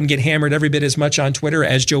 they wouldn't get hammered every bit as much on Twitter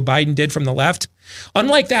as Joe Biden did from the left.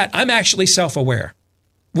 Unlike that, I'm actually self-aware.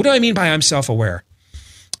 What do I mean by I'm self-aware?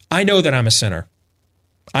 I know that I'm a sinner.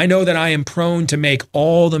 I know that I am prone to make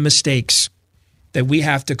all the mistakes that we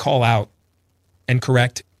have to call out and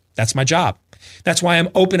correct. That's my job. That's why I'm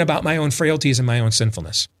open about my own frailties and my own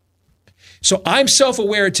sinfulness. So I'm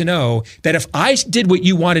self-aware to know that if I did what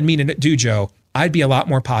you wanted me to do, Joe, I'd be a lot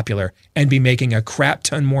more popular and be making a crap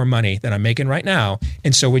ton more money than I'm making right now,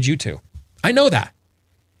 and so would you too. I know that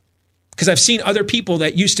because I've seen other people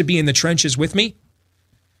that used to be in the trenches with me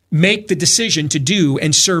make the decision to do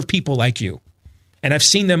and serve people like you. And I've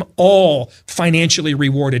seen them all financially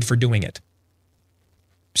rewarded for doing it.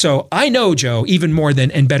 So I know, Joe, even more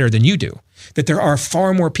than and better than you do, that there are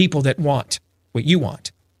far more people that want what you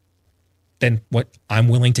want than what I'm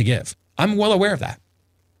willing to give. I'm well aware of that.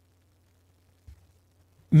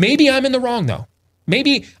 Maybe I'm in the wrong, though.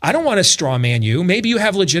 Maybe I don't want to straw man you. Maybe you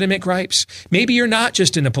have legitimate gripes. Maybe you're not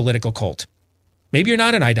just in a political cult. Maybe you're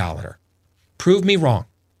not an idolater. Prove me wrong.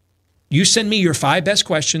 You send me your 5 best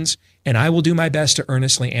questions, and I will do my best to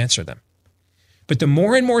earnestly answer them. But the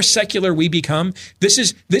more and more secular we become, this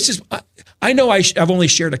is. I know I've only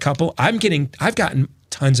shared a couple. I've gotten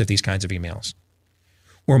tons of these kinds of emails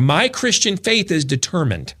where my Christian faith is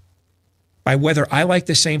determined by whether I like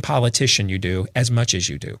the same politician you do as much as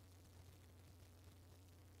you do.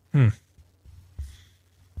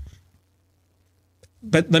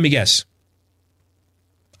 But let me guess.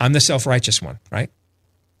 I'm the self-righteous one, right?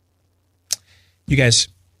 You guys,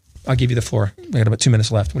 I'll give you the floor. We got about 2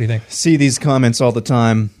 minutes left. What do you think? See these comments all the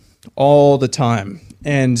time.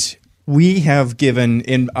 And we have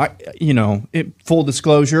given, full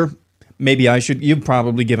disclosure, maybe you've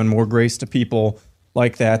probably given more grace to people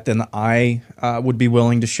like that than I would be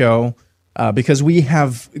willing to show because we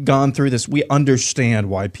have gone through this. We understand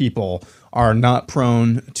why people are not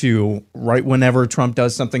prone to, right whenever Trump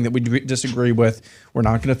does something that we disagree with, we're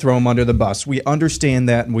not going to throw him under the bus. We understand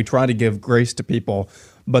that, and we try to give grace to people.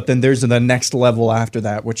 But then there's the next level after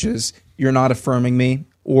that, which is you're not affirming me,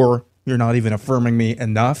 or you're not even affirming me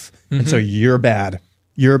enough, and so you're bad.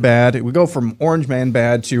 You're bad. We go from orange man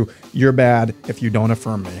bad to you're bad if you don't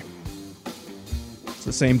affirm me. It's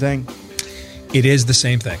the same thing. It is the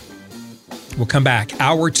same thing. We'll come back.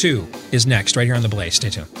 Hour 2 is next, right here on The Blaze. Stay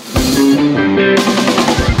tuned.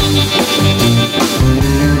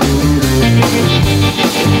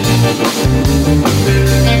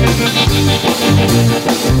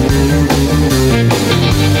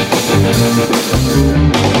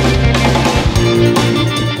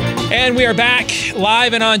 And we are back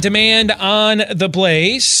live and on demand on The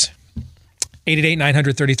Blaze.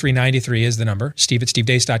 888-900-3393 is the number.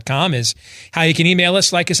 Steve@stevedeace.com is how you can email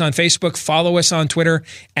us, like us on Facebook, follow us on Twitter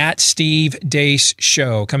 @Steve Deace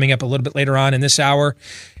Show. Coming up a little bit later on in this hour,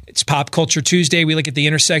 It's Pop Culture Tuesday. We look at the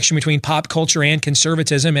intersection between pop culture and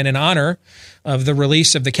conservatism. And in honor of the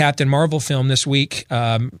release of the Captain Marvel film this week,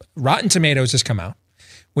 Rotten Tomatoes has come out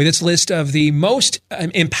with its list of the most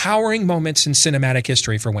empowering moments in cinematic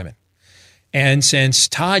history for women. And since,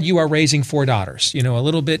 Todd, you are raising 4 daughters, you know a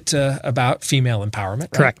little bit about female empowerment,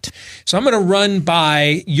 right? Correct. So I'm going to run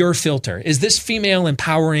by your filter. Is this female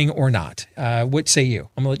empowering or not? What say you?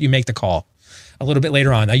 I'm going to let you make the call a little bit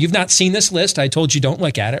later on. Now, you've not seen this list. I told you don't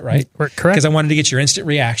look at it, right? Correct. Because I wanted to get your instant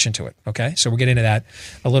reaction to it, okay? So we'll get into that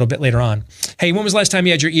a little bit later on. Hey, when was the last time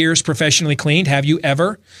you had your ears professionally cleaned? Have you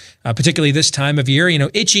ever? Particularly this time of year,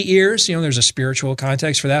 itchy ears, there's a spiritual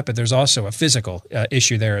context for that, but there's also a physical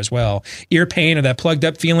issue there as well. Ear pain or that plugged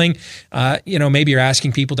up feeling, maybe you're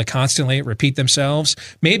asking people to constantly repeat themselves.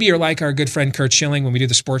 Maybe you're like our good friend Kurt Schilling when we do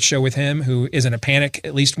the sports show with him, who is in a panic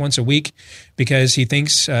at least once a week because he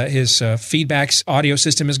thinks his feedback's audio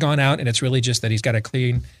system has gone out, and it's really just that he's got to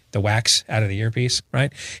clean the wax out of the earpiece,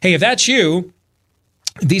 right? Hey, if that's you,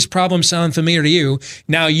 these problems sound familiar to you.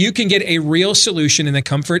 Now you can get a real solution in the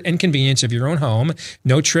comfort and convenience of your own home.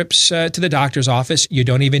 No trips to the doctor's office. You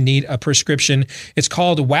don't even need a prescription. It's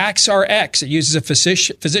called WaxRx. It uses a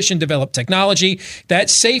physician-developed technology that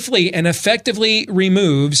safely and effectively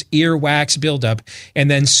removes earwax buildup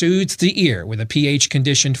and then soothes the ear with a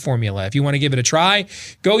pH-conditioned formula. If you want to give it a try,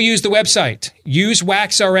 go use the website.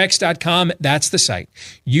 UseWaxRx.com. That's the site.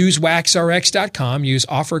 UseWaxRx.com. Use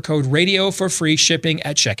offer code RADIO for free shipping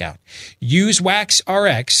at checkout.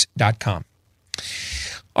 UseWaxRx.com.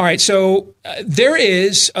 All right, so there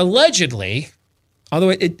is allegedly,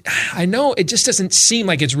 although I know it just doesn't seem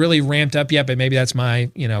like it's really ramped up yet, but maybe that's my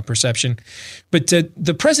perception. But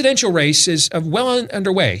the presidential race is well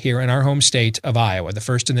underway here in our home state of Iowa, the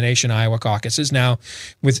first in the nation Iowa caucuses. Now,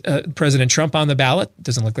 with President Trump on the ballot, it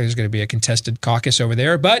doesn't look like there's going to be a contested caucus over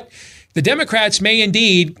there, but the Democrats may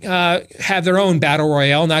indeed have their own battle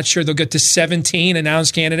royale. Not sure they'll get to 17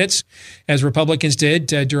 announced candidates, as Republicans did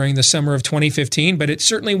during the summer of 2015, but it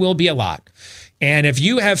certainly will be a lot. And if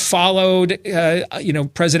you have followed,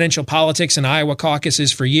 presidential politics and Iowa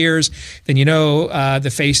caucuses for years, then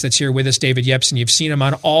the face that's here with us, David Yepsen. You've seen him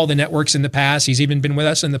on all the networks in the past. He's even been with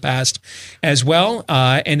us in the past as well.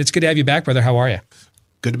 And it's good to have you back, brother. How are you?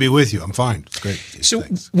 Good to be with you. I'm fine. It's great. So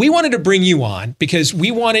Thanks. we wanted to bring you on because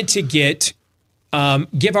we wanted to give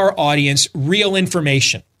our audience real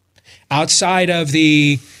information outside of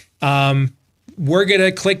the we're going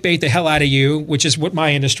to clickbait the hell out of you, which is what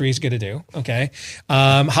my industry is going to do. Okay.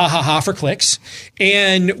 Ha ha ha for clicks.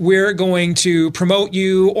 And we're going to promote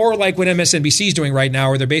you, or like what MSNBC is doing right now,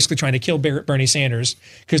 where they're basically trying to kill Bernie Sanders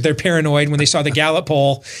because they're paranoid when they saw the Gallup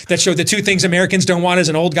poll that showed the 2 things Americans don't want is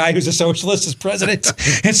an old guy who's a socialist as president.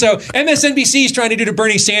 And so MSNBC is trying to do to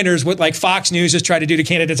Bernie Sanders what like Fox News has tried to do to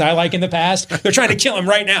candidates I like in the past. They're trying to kill him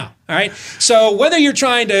right now. All right. So whether you're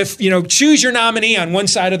trying to, choose your nominee on one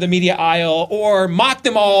side of the media aisle or mock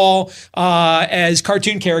them all as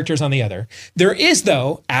cartoon characters on the other, there is,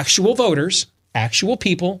 though, actual voters, actual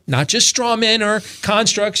people, not just straw men or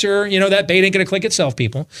constructs or, that bait ain't going to click itself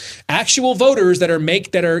people, actual voters that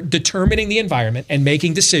are determining the environment and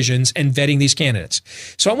making decisions and vetting these candidates.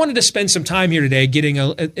 So I wanted to spend some time here today getting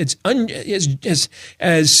as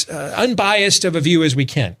unbiased of a view as we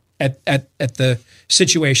can at the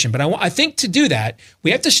situation. But I think to do that,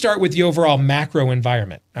 we have to start with the overall macro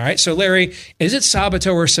environment. All right. So, Larry, is it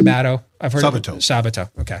Sabato or Sabato? I've heard Sabato.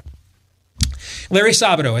 Sabato. Okay. Larry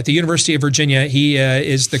Sabato at the University of Virginia. He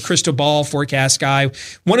is the crystal ball forecast guy.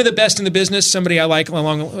 One of the best in the business. Somebody I like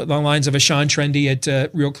along the lines of a Sean Trendy at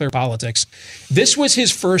Real Clear Politics. This was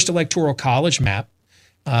his first electoral college map.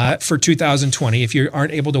 For 2020, if you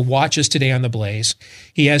aren't able to watch us today on The Blaze,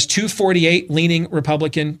 he has 248 leaning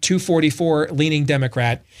Republican, 244 leaning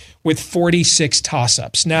Democrat with 46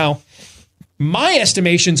 toss-ups. Now, my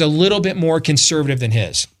estimation's a little bit more conservative than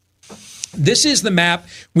his. This is the map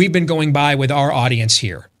we've been going by with our audience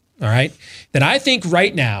here, all right? That I think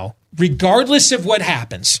right now, regardless of what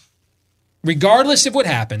happens,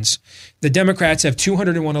 the Democrats have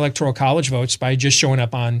 201 electoral college votes by just showing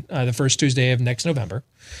up on the first Tuesday of next November,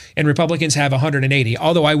 and Republicans have 180.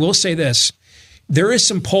 Although I will say this, there is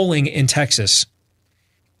some polling in Texas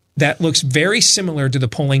that looks very similar to the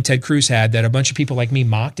polling Ted Cruz had that a bunch of people like me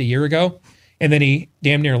mocked a year ago, and then he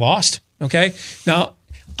damn near lost, okay? Now,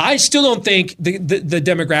 I still don't think the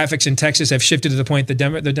demographics in Texas have shifted to the point that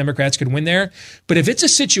the Democrats could win there. But if it's a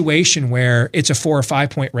situation where it's a 4 or 5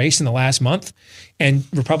 point race in the last month and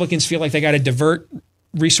Republicans feel like they got to divert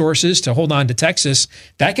resources to hold on to Texas,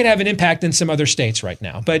 that could have an impact in some other states right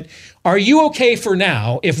now. But are you okay for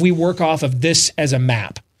now if we work off of this as a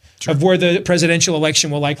map of where the presidential election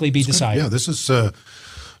will likely be decided? Yeah, this is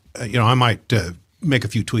I might make a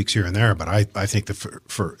few tweaks here and there, but I think that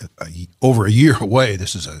for over a year away,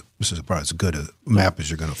 this is probably as good a map as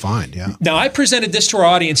you're going to find. Yeah. Now, I presented this to our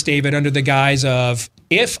audience, David, under the guise of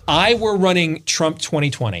if I were running Trump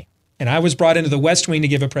 2020 and I was brought into the West Wing to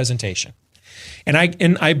give a presentation. And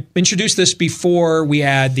I introduced this before we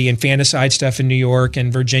had the infanticide stuff in New York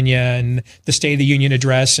and Virginia and the State of the Union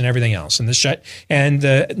address and everything else and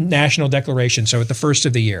the National Declaration. So at the first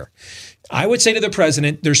of the year, I would say to the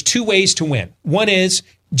president, there's two ways to win. One is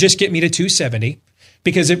just get me to 270,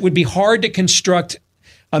 because it would be hard to construct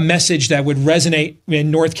a message that would resonate in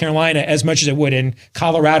North Carolina as much as it would in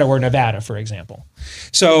Colorado or Nevada, for example.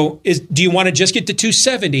 So do you want to just get to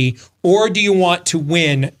 270, or do you want to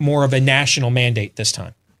win more of a national mandate this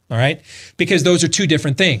time? All right? Because those are two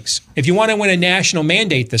different things. If you want to win a national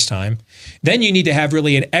mandate this time, then you need to have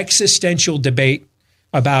really an existential debate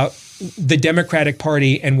about the Democratic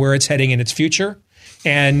Party and where it's heading in its future,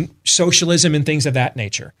 and socialism and things of that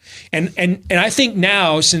nature. And I think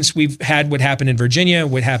now, since we've had what happened in Virginia,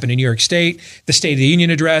 what happened in New York State, the State of the Union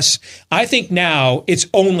address, I think now it's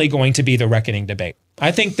only going to be the reckoning debate.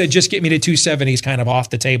 I think that just get me to 270 is kind of off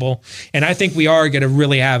the table. And I think we are going to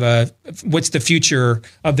really have what's the future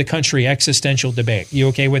of the country existential debate. You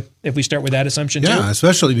okay with if we start with that assumption too? Yeah,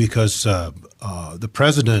 especially because the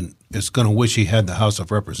president is going to wish he had the House of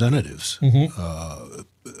Representatives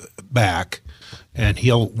back. And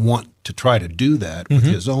he'll want to try to do that with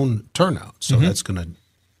his own turnout. So that's going to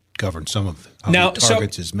govern some of how he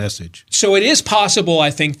targets his message. So it is possible,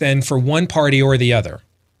 I think, then, for one party or the other,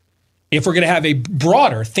 if we're going to have a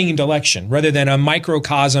broader themed election rather than a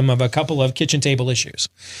microcosm of a couple of kitchen table issues.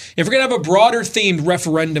 If we're going to have a broader themed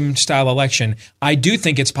referendum-style election, I do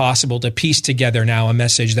think it's possible to piece together now a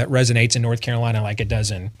message that resonates in North Carolina like it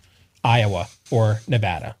does in Iowa or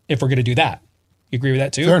Nevada, if we're going to do that. You agree with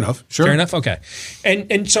that too? Fair enough. Sure. Fair enough? Okay.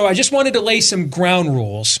 And so I just wanted to lay some ground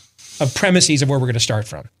rules of premises of where we're going to start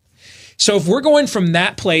from. So if we're going from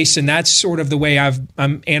that place, and that's sort of the way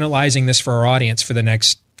I'm analyzing this for our audience for the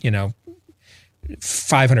next,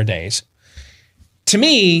 500 days, to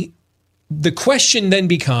me, the question then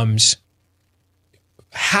becomes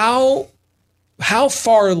how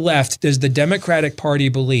far left does the Democratic Party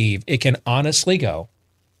believe it can honestly go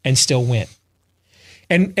and still win?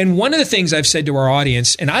 And one of the things I've said to our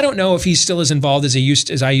audience, and I don't know if he's still as involved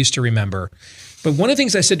as I used to remember, but one of the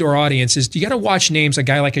things I said to our audience is you got to watch names, a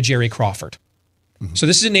guy like a Jerry Crawford. Mm-hmm. So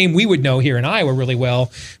this is a name we would know here in Iowa really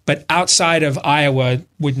well, but outside of Iowa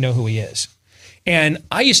wouldn't know who he is. And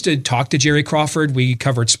I used to talk to Jerry Crawford. We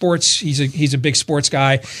covered sports. He's a big sports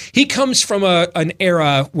guy. He comes from an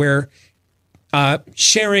era where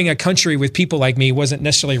sharing a country with people like me wasn't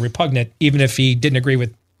necessarily repugnant, even if he didn't agree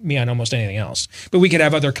with me on almost anything else. But we could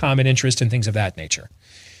have other common interests and things of that nature.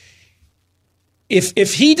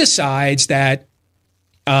 If he decides that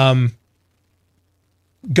go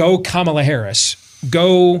Kamala Harris,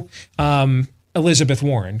 go Elizabeth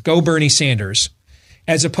Warren, go Bernie Sanders,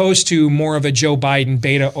 as opposed to more of a Joe Biden,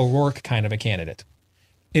 Beto O'Rourke kind of a candidate,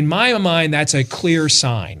 in my mind, that's a clear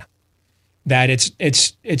sign that it's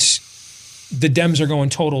the Dems are going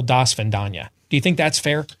total Das Vendanya. Do you think that's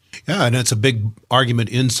fair? Yeah, and it's a big argument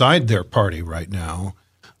inside their party right now.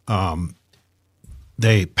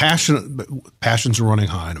 Passions are running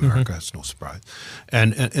high in America. It's no surprise.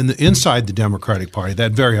 And inside the Democratic Party,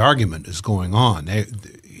 that very argument is going on.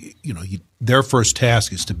 Their first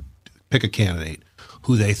task is to pick a candidate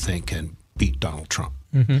who they think can beat Donald Trump.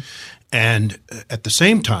 Mm-hmm. And at the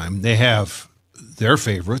same time, they have their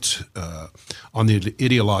favorites on the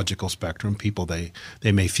ideological spectrum, people they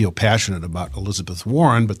may feel passionate about Elizabeth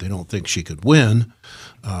Warren, but they don't think she could win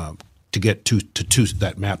to get to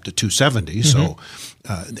that map to 270. Mm-hmm. So,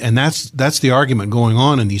 and that's the argument going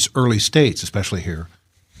on in these early states, especially here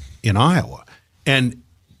in Iowa. And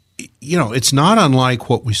it's not unlike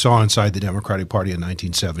what we saw inside the Democratic Party in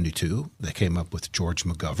 1972. They came up with George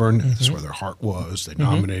McGovern. Mm-hmm. That's where their heart was. They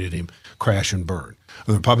nominated him, crash and burn.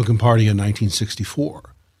 The Republican Party in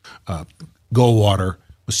 1964, Goldwater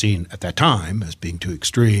was seen at that time as being too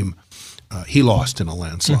extreme. He lost in a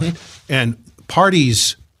landslide. Mm-hmm. And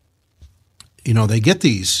parties, they get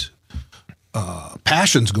these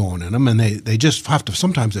passions going in them, and they just have to,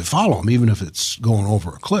 sometimes they follow them, even if it's going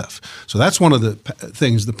over a cliff. So that's one of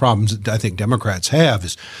the problems that I think Democrats have,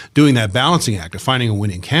 is doing that balancing act of finding a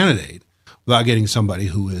winning candidate without getting somebody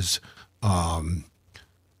who is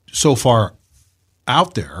so far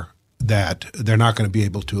out there that they're not going to be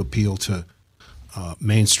able to appeal to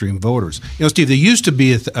mainstream voters. Steve, there used to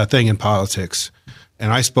be a thing in politics,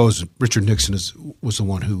 and I suppose Richard Nixon was the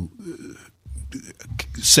one who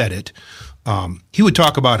said it, He would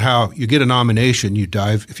talk about how you get a nomination, you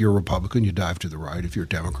dive, if you're a Republican, you dive to the right. If you're a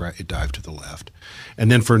Democrat, you dive to the left.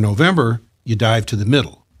 And then for November, you dive to the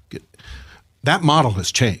middle. That model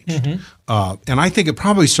has changed. And I think it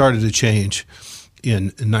probably started to change in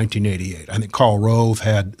 1988. I think Karl Rove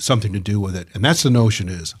had something to do with it. And that's the notion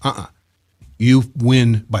is, you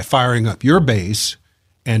win by firing up your base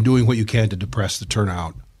and doing what you can to depress the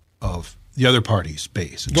turnout of the other party's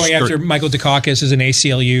base. Going after Michael Dukakis as an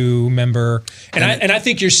ACLU member. And I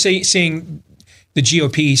think you're seeing the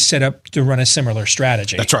GOP set up to run a similar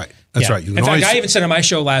strategy. That's right. That's right. In fact, I even said on my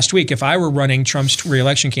show last week, if I were running Trump's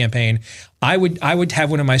re-election campaign, I would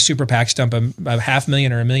have one of my super PACs dump a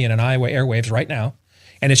 $500,000 or $1 million on Iowa airwaves right now.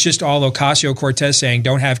 And it's just all Ocasio-Cortez saying,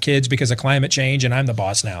 don't have kids because of climate change, and I'm the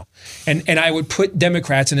boss now. And I would put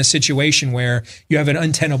Democrats in a situation where you have an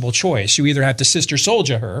untenable choice. You either have to sister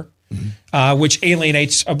soldier her, which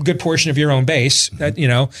alienates a good portion of your own base,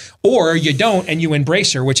 or you don't and you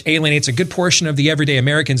embrace her, which alienates a good portion of the everyday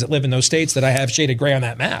Americans that live in those states that I have shaded gray on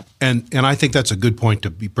that map. And I think that's a good point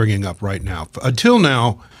to be bringing up right now. Until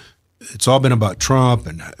now, it's all been about Trump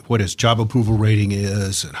and what his job approval rating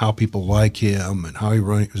is and how people like him and how he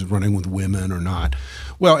is running with women or not.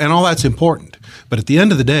 Well, and all that's important. But at the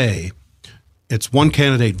end of the day, it's one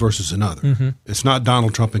candidate versus another. It's not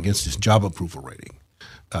Donald Trump against his job approval rating.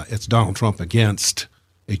 It's Donald Trump against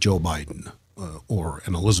a Joe Biden or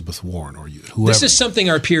an Elizabeth Warren or whoever. This is something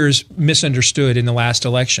our peers misunderstood in the last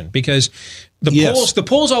election because the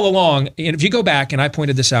polls all along, and if you go back, and I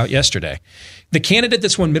pointed this out yesterday, the candidate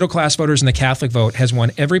that's won middle-class voters in the Catholic vote has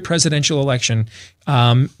won every presidential election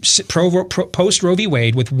post Roe v.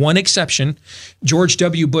 Wade, with one exception. George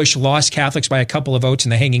W. Bush lost Catholics by a couple of votes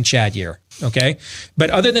in the Hanging Chad year. Okay.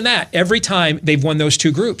 But other than that, every time they've won those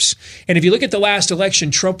two groups. And if you look at the last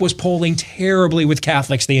election, Trump was polling terribly with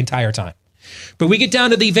Catholics the entire time. But we get down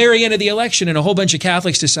to the very end of the election and a whole bunch of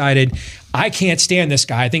Catholics decided, I can't stand this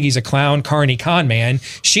guy. I think he's a clown, carny con man.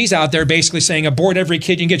 She's out there basically saying abort every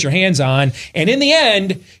kid you can get your hands on. And in the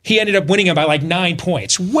end, he ended up winning him by like 9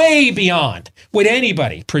 points, way beyond what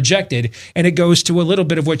anybody projected. And it goes to a little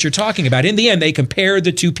bit of what you're talking about. In the end, they compared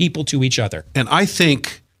the two people to each other. And I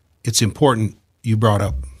think it's important you brought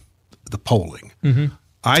up the polling.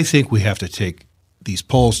 I think we have to take these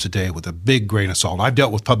polls today with a big grain of salt. I've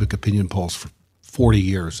dealt with public opinion polls for 40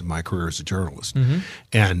 years in my career as a journalist,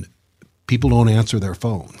 and people don't answer their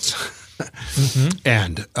phones.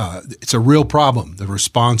 And it's a real problem, the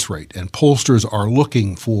response rate. And pollsters are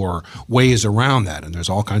looking for ways around that. And there's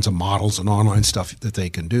all kinds of models and online stuff that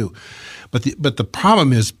they can do. But the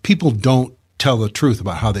problem is people don't tell the truth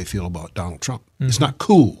about how they feel about Donald Trump. It's not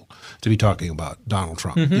cool to be talking about Donald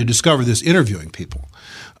Trump. You discover this interviewing people.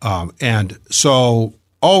 And so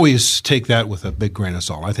always take that with a big grain of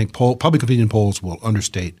salt. I think public opinion polls will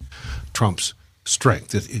understate Trump's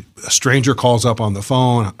strength. If a stranger calls up on the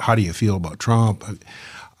phone, how do you feel about Trump?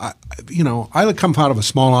 I come out of a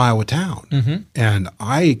small Iowa town, and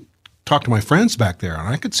I talked to my friends back there, and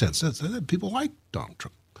I could sense that people like Donald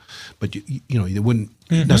Trump. But, they wouldn't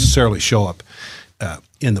necessarily show up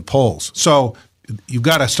in the polls. So you've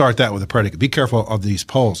got to start that with a predicate. Be careful of these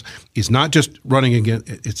polls. He's not just running against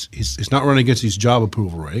it's not running against his job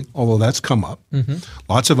approval rating, although that's come up.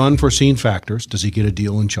 Lots of unforeseen factors. Does he get a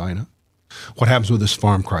deal in China? What happens with this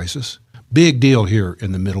farm crisis? Big deal here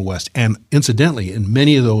in the Middle West. And incidentally, in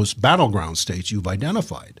many of those battleground states you've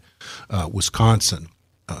identified, Wisconsin,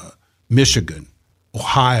 Michigan,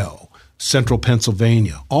 Ohio, central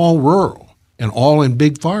Pennsylvania, all rural. And all in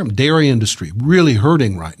big farm, dairy industry, really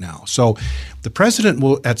hurting right now. So the president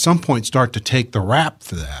will at some point start to take the rap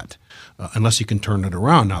for that, unless he can turn it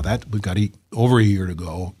around. Now that we've got over a year to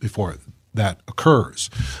go before that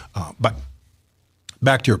occurs. But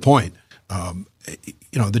back to your point,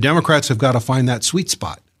 the Democrats have got to find that sweet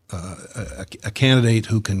spot, a candidate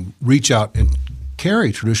who can reach out and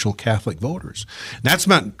carry traditional Catholic voters. And that's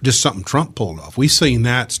not just something Trump pulled off. We've seen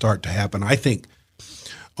that start to happen, I think.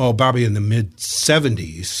 Bobby, in the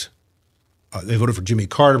mid-'70s, they voted for Jimmy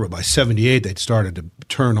Carter, but by 78, they'd started to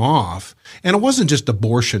turn off. And it wasn't just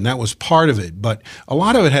abortion. That was part of it. But a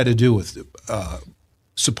lot of it had to do with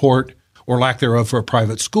support or lack thereof for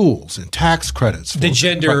private schools and tax credits. The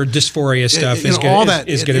gender dysphoria stuff is going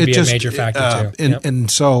to be a major factor, too. And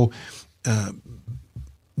so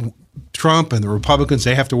Trump and the Republicans,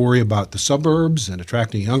 they have to worry about the suburbs and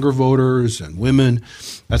attracting younger voters and women.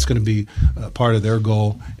 That's going to be part of their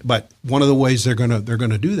goal. But one of the ways they're going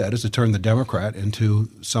to do that is to turn the Democrat into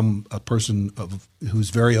a person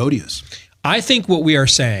who's very odious. I think what we are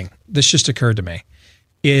saying, this just occurred to me,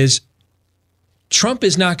 is Trump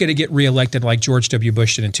is not going to get reelected like George W.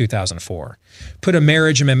 Bush did in 2004. Put a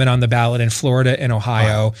marriage amendment on the ballot in Florida and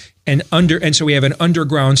Ohio, and so we have an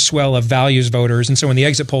underground swell of values voters. And so when the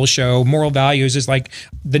exit polls show moral values is like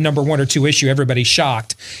the number 1 or 2 issue, everybody's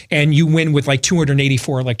shocked, and you win with like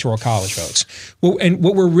 284 electoral college votes. Well, and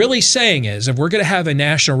what we're really saying is, if we're going to have a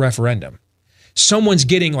national referendum, someone's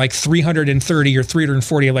getting like 330 or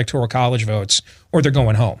 340 electoral college votes, or they're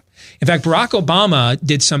going home. In fact, Barack Obama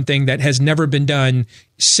did something that has never been done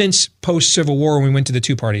since post-Civil War when we went to the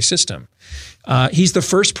two-party system. He's the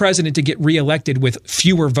first president to get reelected with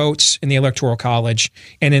fewer votes in the Electoral College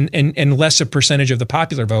and less a percentage of the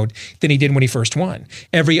popular vote than he did when he first won.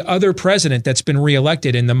 Every other president that's been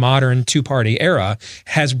reelected in the modern two-party era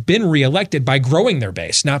has been reelected by growing their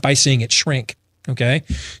base, not by seeing it shrink. Okay?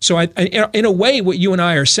 So in a way, what you and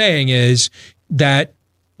I are saying is that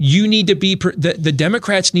you need to be the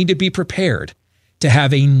Democrats need to be prepared to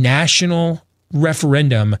have a national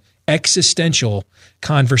referendum existential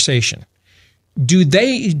conversation.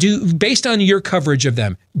 Based on your coverage of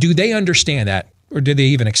them, do they understand that, or do they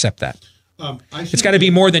even accept that? It's got to be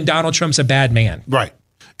more than Donald Trump's a bad man, right?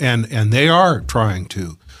 And they are trying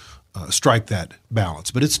to strike that balance,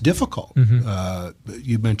 but it's difficult.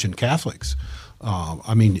 You mentioned Catholics.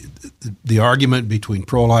 I mean, the argument between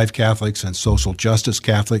pro-life Catholics and social justice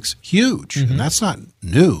Catholics, huge, and that's not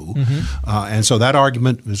new. And so that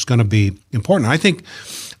argument is going to be important. I think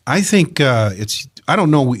it's. I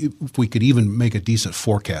don't know if we could even make a decent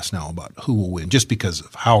forecast now about who will win, just because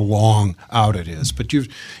of how long out it is. But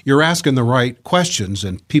you're asking the right questions,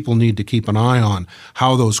 and people need to keep an eye on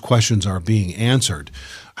how those questions are being answered.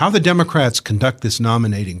 How the Democrats conduct this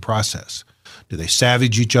nominating process. Do they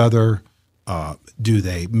savage each other? Do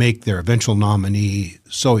they make their eventual nominee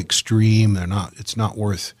so extreme it's not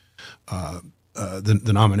worth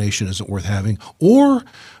the nomination isn't worth having, or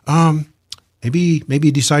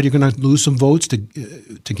maybe decide you're going to lose some votes to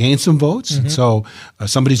gain some votes, and so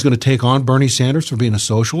somebody's going to take on Bernie Sanders for being a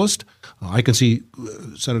socialist. I can see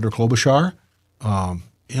Senator Klobuchar.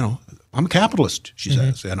 I'm a capitalist, she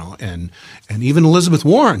says, and even Elizabeth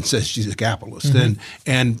Warren says she's a capitalist,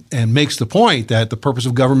 and makes the point that the purpose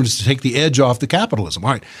of government is to take the edge off the capitalism.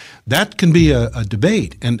 All right, that can be a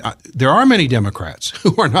debate, and there are many Democrats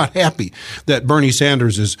who are not happy that Bernie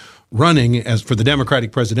Sanders is running for the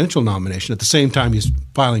Democratic presidential nomination at the same time he's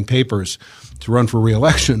filing papers to run for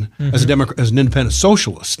re-election as an independent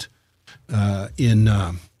socialist in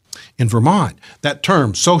Vermont. That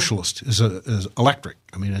term socialist is electric.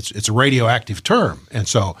 I mean, it's a radioactive term, and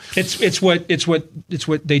so it's what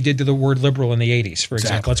they did to the word liberal in the 80s, for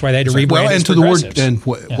example. That's why they had to rebrand well, and as to the word progressives.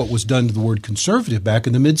 what was done to the word conservative back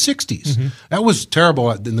in the mid 60s. That was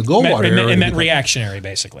terrible in the Goldwater era. It meant reactionary,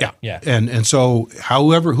 basically. Yeah. And so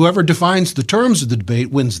whoever defines the terms of the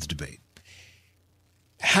debate wins the debate.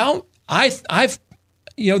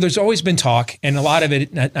 There's always been talk, and a lot of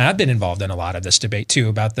it, I've been involved in a lot of this debate too,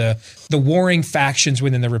 about the warring factions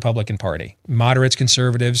within the Republican Party, moderates,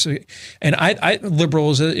 conservatives, and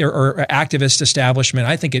liberals or activist establishment.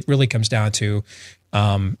 I think it really comes down to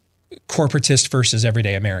corporatist versus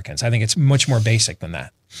everyday Americans. I think it's much more basic than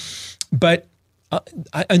that. But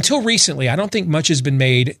until recently, I don't think much has been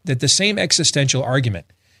made that the same existential argument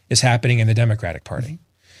is happening in the Democratic Party.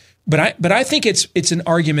 But I think it's an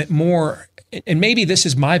argument more, and maybe this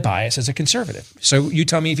is my bias as a conservative. So you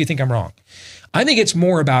tell me if you think I'm wrong. I think it's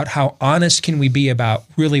more about how honest can we be about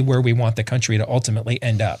really where we want the country to ultimately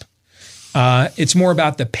end up. It's more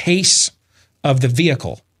about the pace of the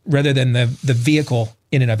vehicle rather than the vehicle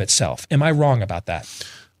in and of itself. Am I wrong about that?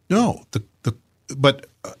 No, but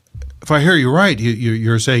if I hear you right,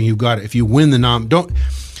 you're saying you've got if you win the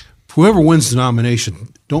whoever wins the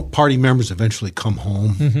nomination, don't party members eventually come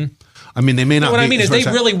home? I mean, they may not. What I mean is they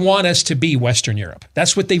really want us to be Western Europe.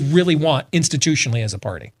 That's what they really want institutionally as a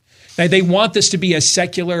party. They want this to be a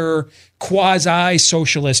secular,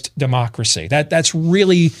 quasi-socialist democracy. That's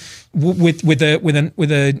really with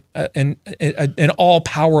an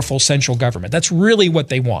all-powerful central government. That's really what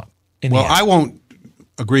they want. I won't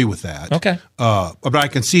agree with that. Okay, but I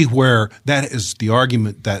can see where that is the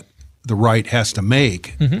argument that the right has to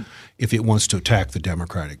make if it wants to attack the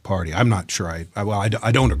Democratic Party. I'm not sure.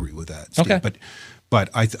 I don't agree with that, Steve. Okay. But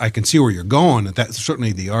I can see where you're going. That's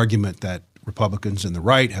certainly the argument that Republicans and the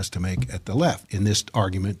right has to make at the left in this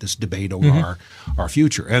argument, this debate over our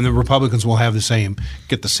future. And the Republicans will have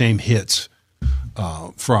get the same hits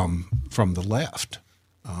from the left.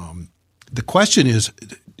 The question is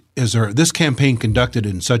there this campaign conducted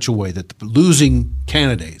in such a way that the losing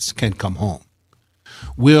candidates can come home?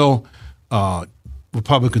 Will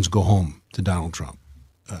Republicans go home to Donald Trump?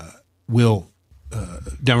 Will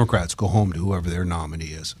Democrats go home to whoever their nominee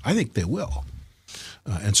is. I think they will.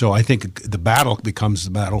 And so I think the battle becomes the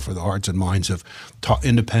battle for the hearts and minds of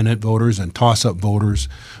independent voters and toss-up voters.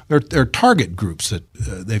 They're target groups that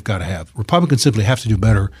they've got to have. Republicans simply have to do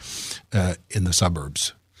better in the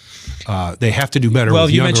suburbs. They have to do better with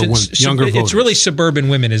younger voters. It's really suburban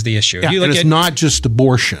women is the issue. Yeah, and it's not just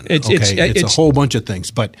abortion. It's a whole bunch of things.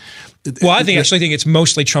 But I actually think it's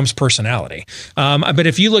mostly Trump's personality. But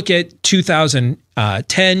if you look at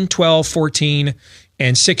 2010, 12, 14,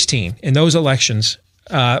 and 16, in those elections,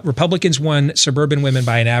 Republicans won suburban women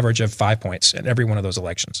by an average of 5 points in every one of those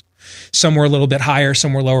elections. Some were a little bit higher,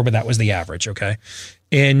 some were lower, but that was the average, okay?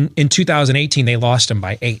 In 2018, they lost them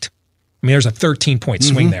by 8. I mean, there's a 13-point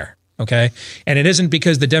swing there, okay? And it isn't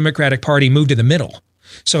because the Democratic Party moved to the middle.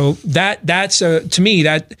 So that's to me,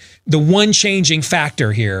 that the one changing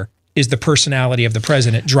factor here is the personality of the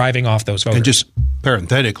president driving off those voters. And just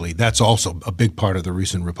parenthetically, that's also a big part of the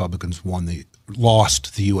reason Republicans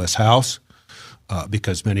lost the U.S. House.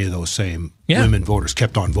 Because many of those same women voters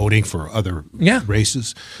kept on voting for other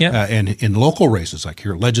races. Yeah. And in local races, like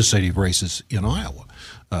here, legislative races in Iowa,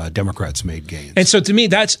 Democrats made gains. And so to me,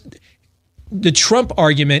 that's the Trump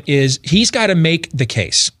argument is he's got to make the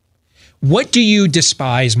case. What do you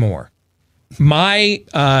despise more? My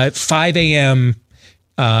 5 a.m.,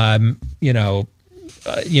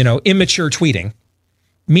 immature tweeting,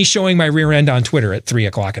 me showing my rear end on Twitter at 3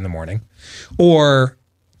 o'clock in the morning, or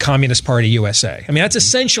Communist Party USA. I mean, that's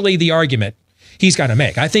essentially the argument he's got to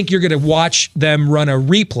make. I think you're going to watch them run a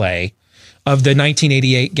replay of the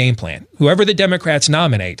 1988 game plan. Whoever the Democrats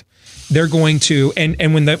nominate, they're going to, and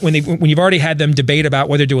when you've already had them debate about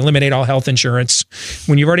whether to eliminate all health insurance,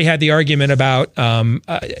 when you've already had the argument about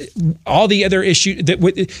all the other issues, the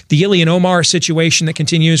Ilhan Omar situation that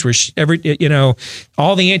continues, where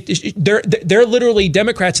they're literally,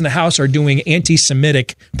 Democrats in the House are doing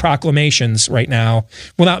anti-Semitic proclamations right now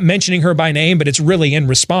without mentioning her by name, but it's really in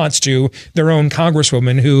response to their own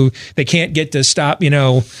congresswoman who they can't get to stop,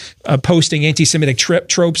 posting anti-Semitic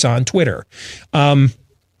tropes on Twitter.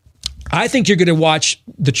 I think you're going to watch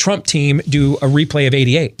the Trump team do a replay of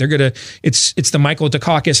 '88. They're going to it's the Michael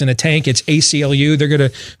Dukakis in a tank. It's ACLU.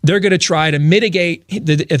 They're going to try to mitigate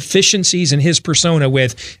the efficiencies in his persona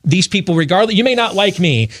with these people. Regardless, you may not like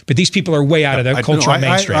me, but these people are way out of the cultural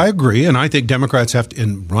mainstream. I agree, and I think Democrats have to,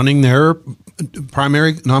 in running their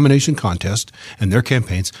primary nomination contest and their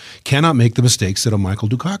campaigns, cannot make the mistakes that a Michael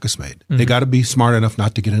Dukakis made. Mm-hmm. They got to be smart enough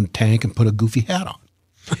not to get in a tank and put a goofy hat on.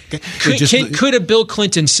 Okay. Could a Bill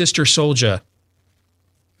Clinton sister soldier,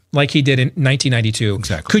 like he did in 1992,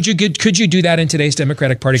 exactly? Could you do that in today's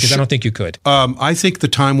Democratic Party? Because I don't think you could. I think the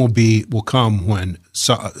time will come when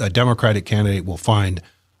a Democratic candidate will find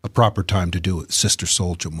a proper time to do a sister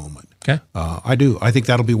soldier moment. Okay, I do. I think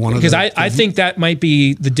that'll be one of the. Because I think that might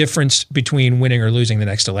be the difference between winning or losing the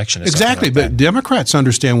next election. Exactly, like but Democrats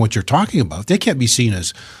understand what you're talking about. They can't be seen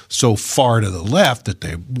as so far to the left that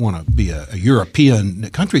they want to be a European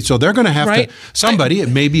country. So they're going to have to somebody. It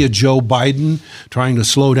may be a Joe Biden trying to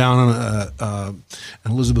slow down an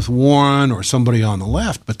Elizabeth Warren or somebody on the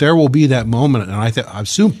left. But there will be that moment, and I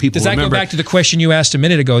assume people. Does that remember, go back to the question you asked a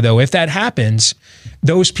minute ago? Though, if that happens,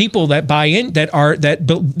 those people that buy in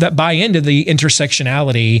that buy into the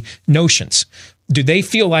intersectionality notions, do they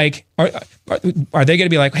feel like are they going to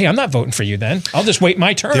be like, hey, I'm not voting for you then, I'll just wait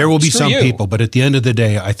my turn? There will be some people, but at the end of the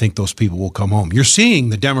day, I think those people will come home. You're seeing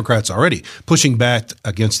the Democrats already pushing back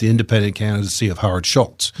against the independent candidacy of Howard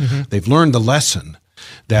Schultz. Mm-hmm. They've learned the lesson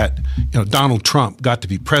that Donald Trump got to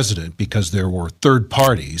be president because there were third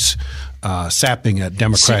parties sapping at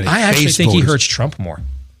Democratic base voters. I actually think he hurts Trump more.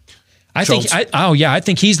 I think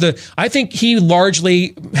he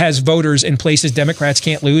largely has voters in places Democrats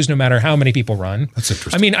can't lose, no matter how many people run. That's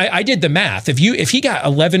interesting. I mean, I did the math. If he got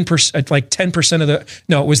 11%, like 10% of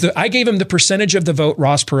I gave him the percentage of the vote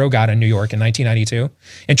Ross Perot got in New York in 1992,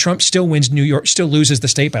 and Trump still wins New York, still loses the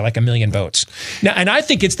state by like 1 million votes. Now, and I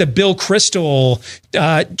think it's the Bill Kristol,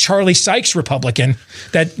 Charlie Sykes Republican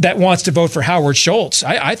that wants to vote for Howard Schultz.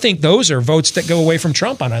 I think those are votes that go away from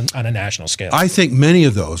Trump on a national scale. I think many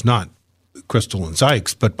of those, not Kristol and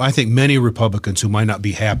Sykes, but I think many Republicans who might not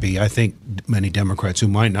be happy, I think many Democrats who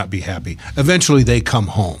might not be happy, eventually they come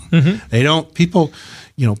home. Mm-hmm. They don't, people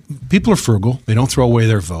are frugal. They don't throw away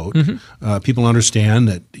their vote. Mm-hmm. People understand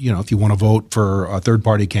that, if you want to vote for a third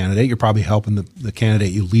party candidate, you're probably helping the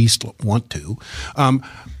candidate you least want to.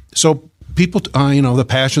 So people, the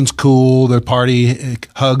passion's cool. The party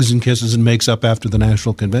hugs and kisses and makes up after the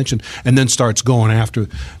national convention, and then starts going after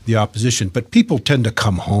the opposition. But people tend to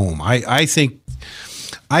come home. I think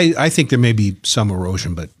I think there may be some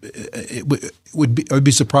erosion, but I would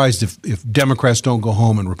be surprised if Democrats don't go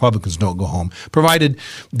home and Republicans don't go home, provided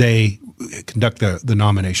they conduct the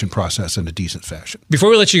nomination process in a decent fashion. Before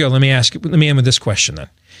we let you go, let me end with this question then.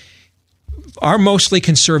 Our mostly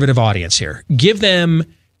conservative audience here, give them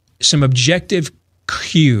some objective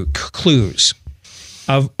clues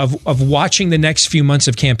of watching the next few months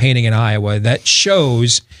of campaigning in Iowa that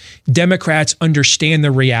shows Democrats understand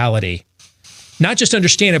the reality. Not just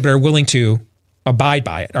understand it, but are willing to abide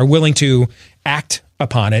by it, are willing to act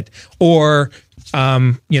upon it, or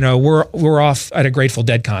we're off at a Grateful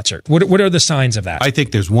Dead concert. What are the signs of that? I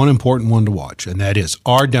think there's one important one to watch, and that is,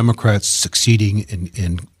 are Democrats succeeding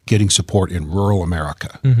in getting support in rural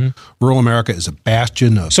America? Mm-hmm. Rural America is a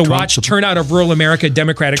bastion of watch turnout of rural America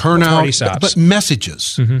Democratic Party stops. But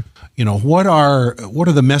messages. Mm-hmm. What are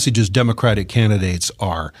the messages Democratic candidates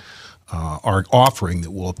are offering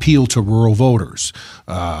that will appeal to rural voters?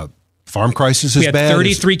 Farm crisis is bad. We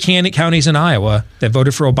had 33 counties in Iowa that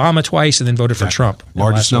voted for Obama twice and then voted for Trump.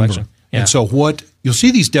 Largest number. Yeah. And so you'll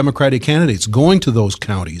see these Democratic candidates going to those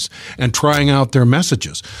counties and trying out their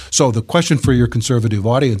messages. So the question for your conservative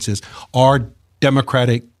audience is, are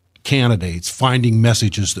Democratic candidates finding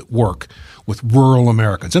messages that work with rural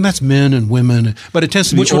Americans? And that's men and women, but it tends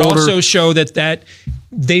to be older. Which would also show that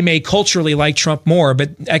they may culturally like Trump more, but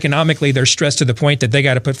economically they're stressed to the point that they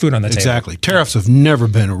got to put food on the table. Exactly. Tariffs have never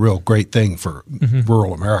been a real great thing for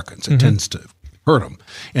rural Americans. It tends to hurt them.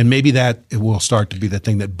 And maybe that it will start to be the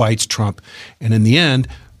thing that bites Trump. And in the end,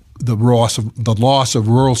 the loss of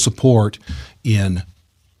rural support in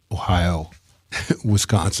Ohio,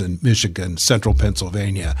 Wisconsin, Michigan, central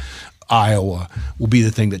Pennsylvania, Iowa will be the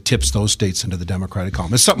thing that tips those states into the Democratic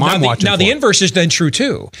column. It's something I'm watching for. Now, the inverse is then true,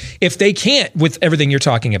 too. If they can't, with everything you're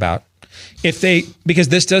talking about, because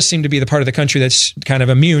this does seem to be the part of the country that's kind of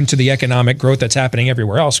immune to the economic growth that's happening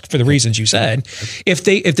everywhere else for the reasons you said, if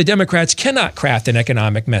the Democrats cannot craft an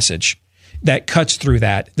economic message that cuts through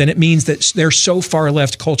that, then it means that they're so far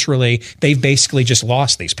left culturally, they've basically just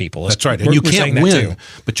lost these people. That's right. And you can't win,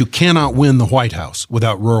 but you cannot win the White House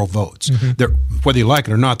without rural votes. Mm-hmm. Whether you like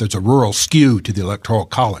it or not, there's a rural skew to the Electoral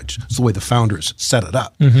College. It's the way the founders set it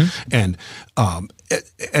up. Mm-hmm.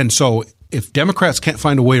 And so if Democrats can't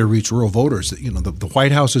find a way to reach rural voters, the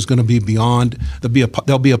White House is going to be beyond.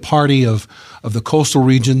 There'll be a party of the coastal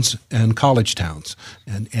regions and college towns,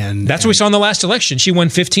 and that's what we saw in the last election. She won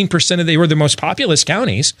 15%. They were the most populous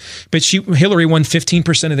counties, but Hillary won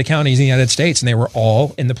 15% of the counties in the United States, and they were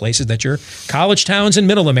all in the places that you're college towns in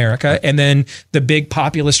Middle America, and then the big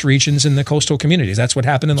populous regions in the coastal communities. That's what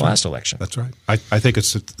happened in the last election. That's right. I think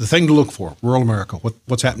it's the thing to look for. Rural America.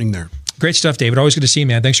 What's happening there? Great stuff, David. Always good to see you,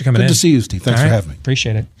 man. Thanks for coming in. Good to see you, Steve. Thanks for having me.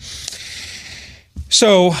 Appreciate it.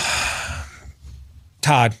 So,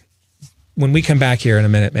 Todd, when we come back here in a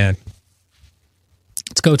minute, man,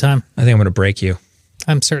 it's go time. I think I'm going to break you.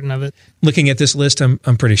 I'm certain of it. Looking at this list, I'm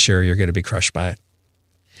pretty sure you're going to be crushed by it.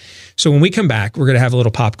 So when we come back, we're going to have a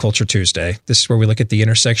little Pop Culture Tuesday. This is where we look at the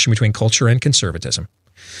intersection between culture and conservatism,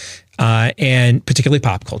 and particularly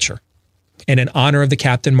pop culture. And in honor of the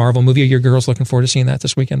Captain Marvel movie, are your girls looking forward to seeing that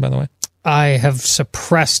this weekend, by the way? I have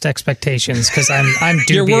suppressed expectations because I'm dubious.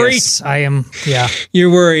 You're worried? I am, yeah.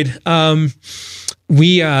 You're worried.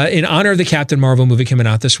 We, in honor of the Captain Marvel movie coming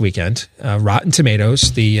out this weekend, Rotten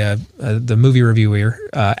Tomatoes, the movie reviewer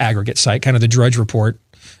aggregate site, kind of the Drudge Report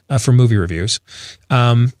for movie reviews,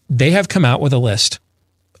 they have come out with a list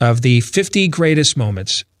of the 50 greatest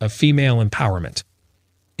moments of female empowerment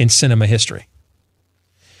in cinema history.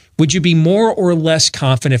 Would you be more or less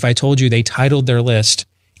confident if I told you they titled their list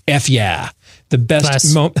F yeah, the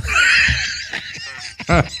best moment?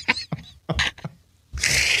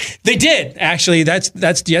 They did, actually.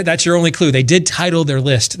 That's your only clue. They did title their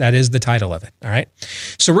list. That is the title of it. All right.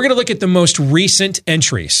 So we're going to look at the most recent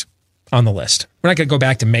entries on the list. We're not going to go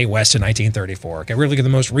back to Mae West in 1934. Okay, we're going to look at the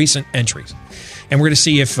most recent entries, and we're going to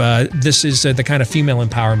see if this is the kind of female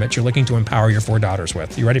empowerment you're looking to empower your 4 daughters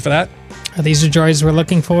with. You ready for that? Are these the joys we're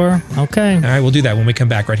looking for? Okay. All right, we'll do that when we come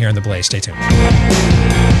back right here on The Blaze. Stay tuned.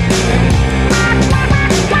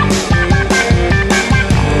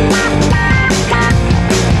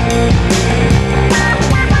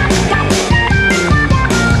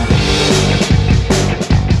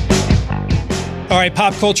 All right,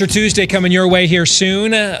 Pop Culture Tuesday coming your way here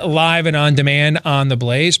soon, live and on demand on The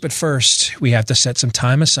Blaze. But first, we have to set some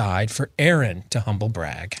time aside for Aaron to humble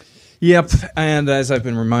brag. Yep, and as I've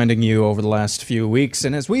been reminding you over the last few weeks,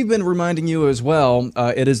 and as we've been reminding you as well,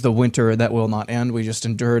 it is the winter that will not end. We just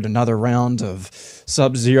endured another round of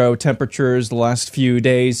sub-zero temperatures the last few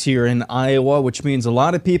days here in Iowa, which means a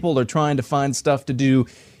lot of people are trying to find stuff to do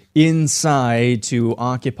inside to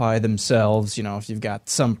occupy themselves, if you've got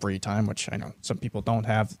some free time, which I know some people don't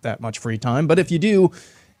have that much free time, but if you do,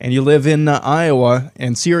 and you live in Iowa,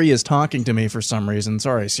 and Siri is talking to me for some reason,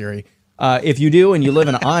 sorry, Siri. If you do and you live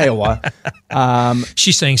in Iowa...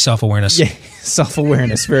 she's saying self-awareness. Yeah,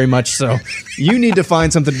 self-awareness, very much so. You need to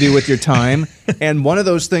find something to do with your time, and one of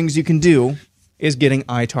those things you can do is getting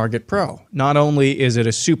iTarget Pro. Not only is it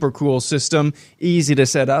a super cool system, easy to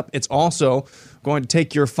set up, it's also going to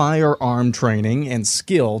take your firearm training and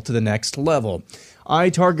skill to the next level.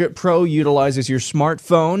 iTarget Pro utilizes your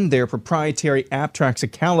smartphone. Their proprietary app tracks a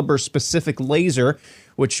caliber-specific laser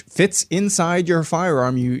which fits inside your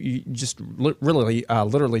firearm. You just literally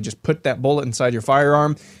just put that bullet inside your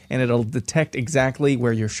firearm, and it'll detect exactly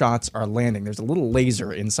where your shots are landing. There's a little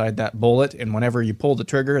laser inside that bullet, and whenever you pull the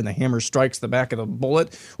trigger and the hammer strikes the back of the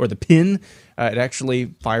bullet or the pin, it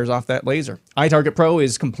actually fires off that laser. iTarget Pro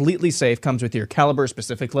is completely safe, comes with your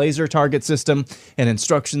caliber-specific laser target system and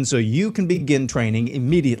instructions so you can begin training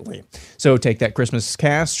immediately. So take that Christmas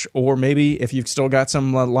cash, or maybe if you've still got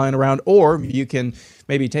some lying around, or you can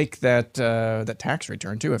maybe take that tax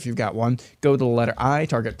return too if you've got one. Go to the letter I,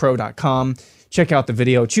 targetpro.com. Check out the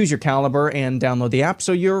video, choose your caliber, and download the app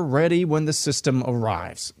so you're ready when the system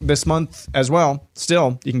arrives. This month as well,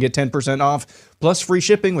 still, you can get 10% off plus free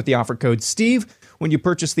shipping with the offer code STEVE when you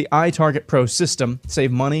purchase the iTarget Pro system.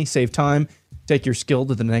 Save money, save time, take your skill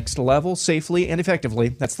to the next level safely and effectively.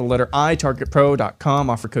 That's the letter I, targetpro.com,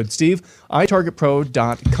 offer code STEVE,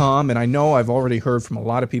 itargetpro.com. And I know I've already heard from a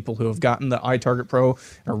lot of people who have gotten the iTarget Pro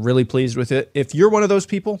and are really pleased with it. If you're one of those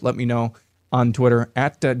people, let me know on Twitter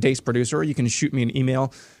at Dace Producer, or you can shoot me an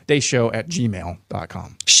email,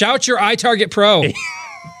 daceshow@gmail.com. Shout your iTarget Pro.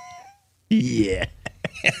 Yeah.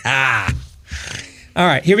 All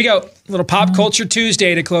right, here we go. A little Pop Culture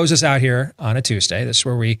Tuesday to close us out here on a Tuesday. This is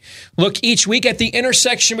where we look each week at the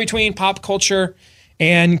intersection between pop culture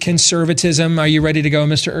and conservatism. Are you ready to go,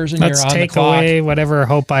 Mr. Erzin? Let's take away whatever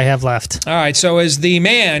hope I have left. All right, so as the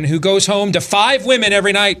man who goes home to 5 women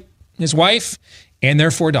every night, his wife and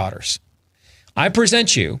their 4 daughters, I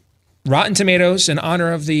present you Rotten Tomatoes, in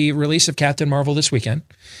honor of the release of Captain Marvel this weekend,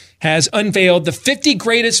 has unveiled the 50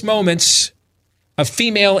 greatest moments of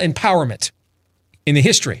female empowerment in the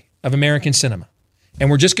history of American cinema. And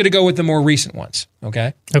we're just going to go with the more recent ones,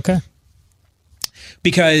 okay? Okay.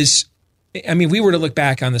 Because, I mean, we were to look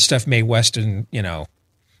back on the stuff Mae West and,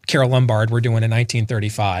 Carol Lombard were doing in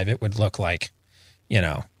 1935, it would look like,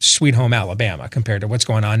 Sweet Home Alabama compared to what's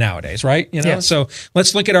going on nowadays, right? Yes. So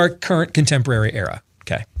let's look at our current contemporary era,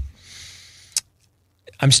 okay?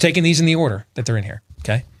 I'm just taking these in the order that they're in here,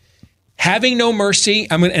 okay? Having No Mercy,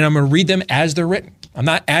 I'm going to read them as they're written. I'm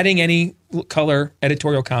not adding any color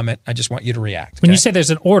editorial comment. I just want you to react. Okay? When you say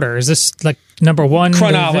there's an order, is this like number one?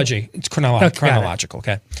 Chronology. It's chronological,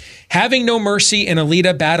 okay? Having No Mercy and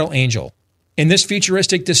Alita Battle Angel. In this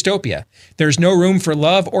futuristic dystopia, there's no room for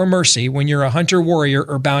love or mercy when you're a hunter, warrior,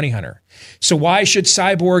 or bounty hunter. So why should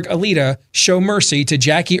cyborg Alita show mercy to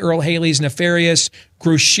Jackie Earle Haley's nefarious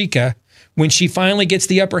Grushika when she finally gets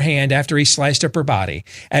the upper hand after he sliced up her body,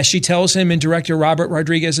 as she tells him in director Robert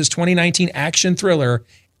Rodriguez's 2019 action thriller,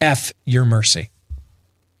 F Your Mercy?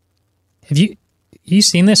 Have you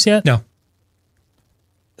seen this yet? No.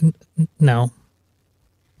 No.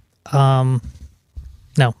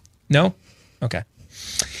 No. No? Okay.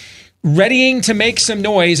 Readying to make some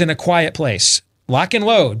noise in a quiet place. Lock and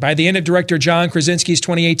Load. By the end of director John Krasinski's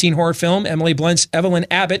 2018 horror film, Emily Blunt's Evelyn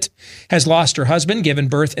Abbott has lost her husband, given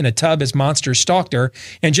birth in a tub as monsters stalked her,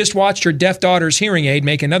 and just watched her deaf daughter's hearing aid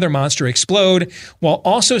make another monster explode, while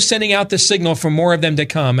also sending out the signal for more of them to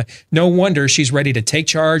come. No wonder she's ready to take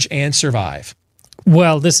charge and survive.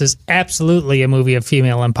 Well, this is absolutely a movie of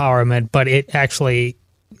female empowerment, but it actually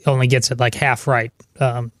only gets it like half right.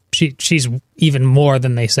 She's even more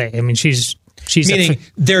than they say. I mean, she's meaning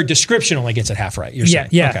their description only gets it half right. You're saying,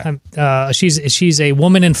 yeah. Okay. She's a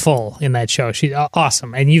woman in full in that show. She's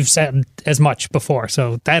awesome, and you've said as much before.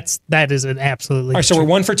 So that is an absolutely. All right, so we're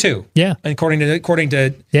 1 for 2. Yeah, according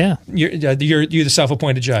to yeah, you're the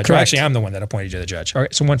self-appointed judge. Correct. Or actually, I'm the one that appointed you the judge. All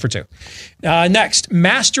right, so 1 for 2. Next,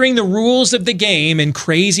 mastering the rules of the game in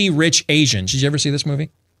Crazy Rich Asians. Did you ever see this movie?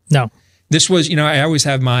 No. This was, I always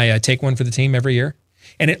have my take one for the team every year.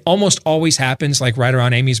 And it almost always happens like right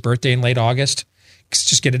around Amy's birthday in late August.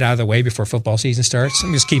 Just get it out of the way before football season starts.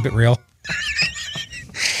 Just keep it real.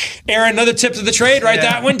 Aaron, another tip of the trade. Write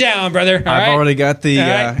that one down, brother. I've already got the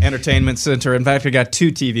entertainment center. In fact, we got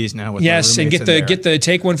 2 TVs now. With and get the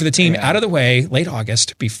take one for the team out of the way late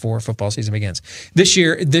August before football season begins. This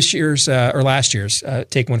year's or last year's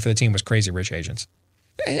take one for the team was Crazy Rich Asians.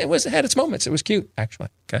 It had its moments. It was cute, actually.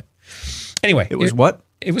 Okay. Anyway, it was what?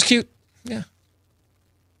 It was cute. Yeah.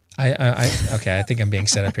 Okay, I think I'm being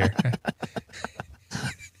set up here.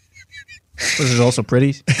 Was it also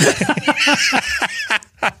pretty?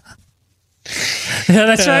 Yeah,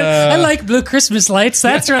 that's right. I like blue Christmas lights.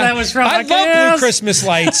 That's where that was from. I love blue Christmas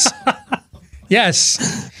lights.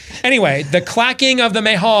 Yes. Anyway, the clacking of the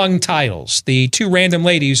Mahong titles, the two random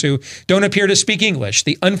ladies who don't appear to speak English,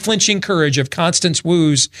 the unflinching courage of Constance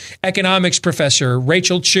Wu's economics professor,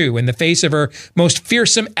 Rachel Chu, in the face of her most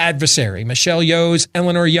fearsome adversary, Michelle Yeoh's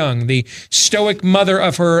Eleanor Young, the stoic mother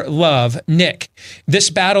of her love, Nick.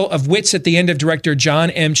 This battle of wits at the end of director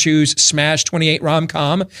John M. Chu's Smash 28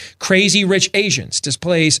 rom-com, Crazy Rich Asians,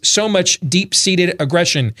 displays so much deep-seated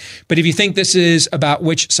aggression. But if you think this is about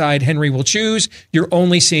which side Henry will choose, you're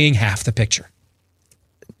only seeing half the picture.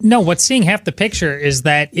 No, what's seeing half the picture is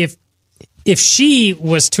that if she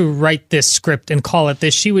was to write this script and call it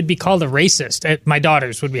this, she would be called a racist. My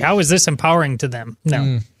daughters would be. How is this empowering to them?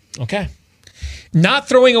 No. Okay. Not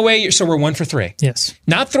throwing away so we're 1 for 3. Yes.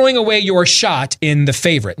 Not throwing away your shot in The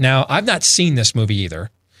Favorite. Now, I've not seen this movie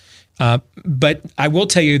either. But I will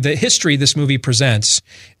tell you the history this movie presents,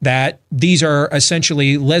 that these are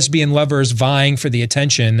essentially lesbian lovers vying for the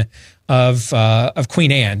attention of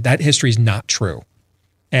Queen Anne. That history is not true.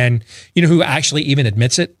 And you know who actually even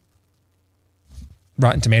admits it?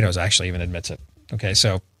 Rotten Tomatoes actually even admits it. Okay,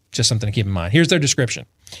 so just something to keep in mind. Here's their description.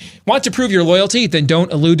 Want to prove your loyalty? Then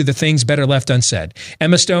don't allude to the things better left unsaid.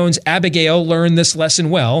 Emma Stone's Abigail learned this lesson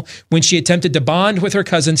well when she attempted to bond with her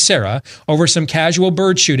cousin Sarah over some casual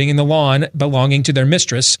bird shooting in the lawn belonging to their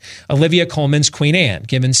mistress, Olivia Colman's Queen Anne.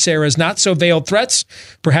 Given Sarah's not-so-veiled threats,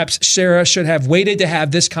 perhaps Sarah should have waited to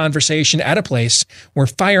have this conversation at a place where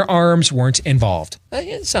firearms weren't involved.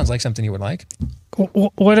 It sounds like something you would like.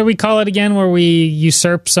 What do we call it again, where we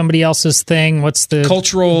usurp somebody else's thing? What's the...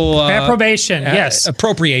 Cultural... approbation, yes.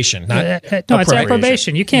 Appropriation, not no, it's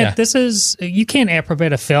approbation. You can't. Yeah. You can't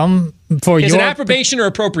approbate a film for Is your... it approbation or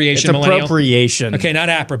appropriation? It's millennial? appropriation. Okay, not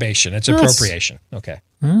approbation. It's appropriation. Okay.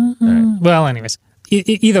 Right. Well, anyways,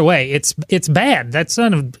 either way, it's bad. It's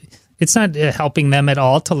not helping them at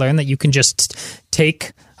all to learn that you can just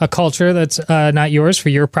take a culture that's not yours for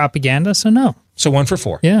your propaganda. So no. So 1 for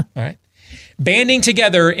 4. Yeah. All right. Banding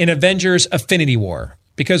together in Avengers Affinity War.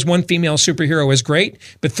 Because one female superhero is great,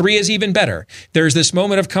 but 3 is even better. There's this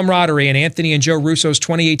moment of camaraderie in Anthony and Joe Russo's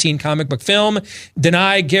 2018 comic book film.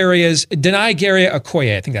 Denai Guerra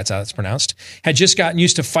Okoye, I think that's how it's pronounced, had just gotten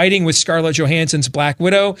used to fighting with Scarlett Johansson's Black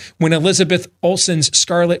Widow when Elizabeth Olsen's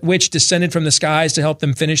Scarlet Witch descended from the skies to help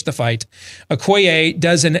them finish the fight. Okoye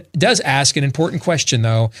does ask an important question,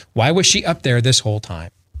 though. Why was she up there this whole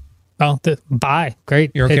time? Well, bye. Great.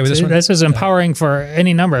 You're okay with this one? This is empowering for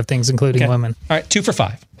any number of things, including women. All right, 2 for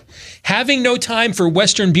 5. Having no time for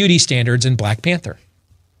Western beauty standards in Black Panther.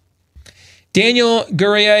 Daniel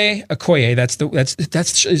Guerra Okoye, that's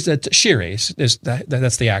Shiri,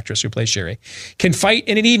 that's the actress who plays Shiri, can fight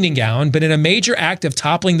in an evening gown, but in a major act of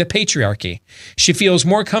toppling the patriarchy. She feels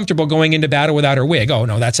more comfortable going into battle without her wig. Oh,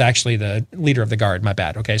 no, that's actually the leader of the guard. My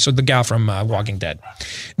bad. Okay, so the gal from Walking Dead.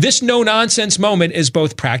 This no-nonsense moment is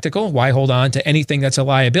both practical, why hold on to anything that's a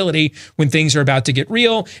liability when things are about to get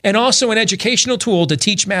real, and also an educational tool to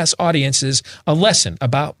teach mass audiences a lesson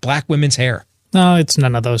about Black women's hair. No, it's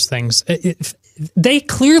none of those things. They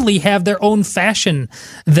clearly have their own fashion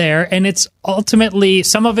there, and it's ultimately,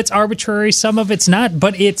 some of it's arbitrary, some of it's not,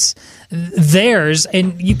 but it's theirs,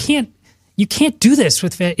 and you can't do this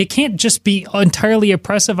with it. It can't just be entirely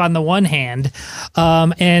oppressive on the one hand,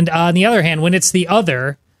 and on the other hand, when it's the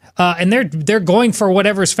other, and they're going for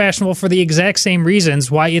whatever's fashionable for the exact same reasons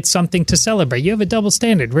why it's something to celebrate. You have a double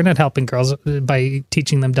standard. We're not helping girls by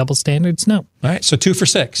teaching them double standards. No. All right, so 2 for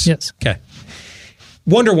 6. Yes. Okay.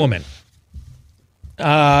 Wonder Woman.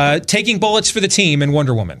 Taking bullets for the team in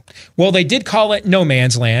Wonder Woman. Well, they did call it No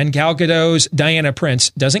Man's Land. Gal Gadot's Diana Prince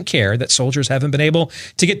doesn't care that soldiers haven't been able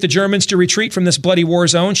to get the Germans to retreat from this bloody war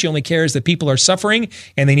zone. She only cares that people are suffering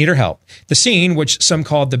and they need her help. The scene, which some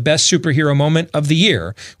called the best superhero moment of the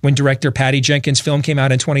year when director Patty Jenkins' film came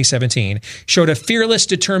out in 2017, showed a fearless,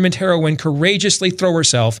 determined heroine courageously throw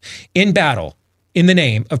herself in battle in the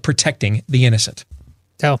name of protecting the innocent.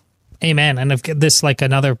 Oh. Amen. And if this, like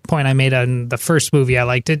another point I made on the first movie I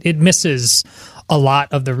liked, it misses a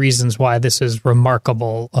lot of the reasons why this is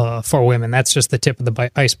remarkable for women. That's just the tip of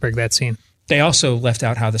the iceberg, that scene. They also left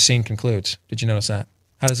out how the scene concludes. Did you notice that?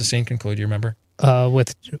 How does the scene conclude? Do you remember?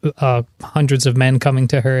 With hundreds of men coming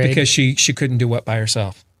to her aid. Because she couldn't do what by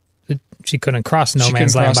herself? She couldn't cross no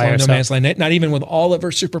man's land by herself. No man's land, not even with all of her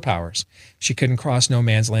superpowers. She couldn't cross no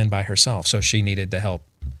man's land by herself. So she needed the help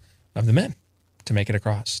of the men to make it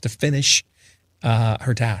across, to finish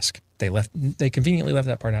her task. They conveniently left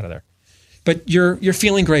that part out of there. But you're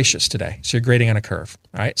feeling gracious today, so you're grading on a curve.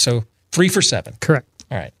 All right, so 3 for 7. Correct.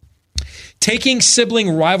 All right. Taking sibling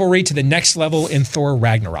rivalry to the next level in Thor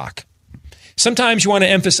Ragnarok. Sometimes you want to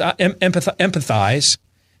empathize.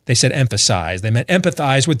 They said emphasize. They meant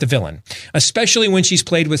empathize with the villain, especially when she's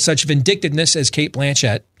played with such vindictiveness as Cate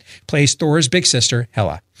Blanchett plays Thor's big sister,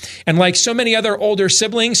 Hela. And like so many other older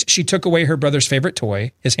siblings, she took away her brother's favorite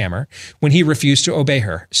toy, his hammer, when he refused to obey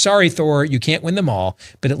her. Sorry, Thor, you can't win them all,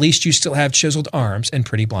 but at least you still have chiseled arms and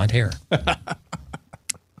pretty blonde hair.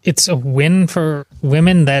 It's a win for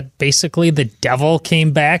women that basically the devil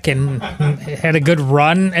came back and had a good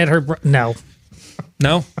run at her. No.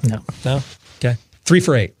 Okay. 3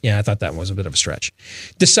 for 8. Yeah, I thought that was a bit of a stretch.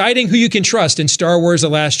 Deciding who you can trust in Star Wars The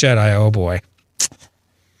Last Jedi. Oh, boy.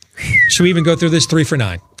 Should we even go through this? 3 for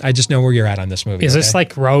 9. I just know where you're at on this movie. Is this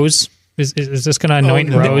like Rose? Is this going to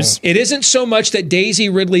anoint Rose? It isn't so much that Daisy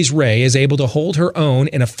Ridley's Rey is able to hold her own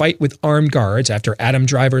in a fight with armed guards after Adam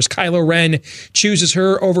Driver's Kylo Ren chooses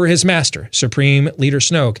her over his master, Supreme Leader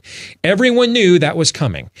Snoke. Everyone knew that was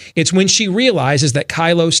coming. It's when she realizes that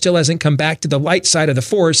Kylo still hasn't come back to the light side of the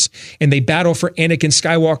Force, and they battle for Anakin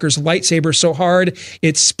Skywalker's lightsaber so hard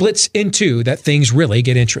it splits in two that things really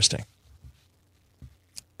get interesting.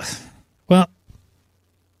 Well,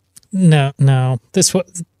 no.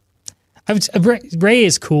 Rey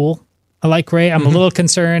is cool. I like Rey. I'm a little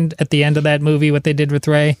concerned at the end of that movie what they did with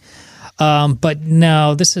Rey. But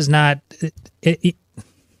no, this is not.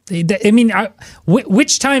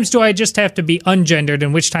 Which times do I just have to be ungendered,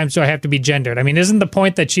 and which times do I have to be gendered? I mean, isn't the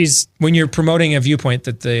point that she's when you're promoting a viewpoint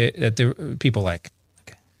that the people like?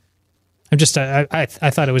 Okay. I'm just. I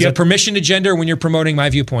thought it was. You have permission to gender when you're promoting my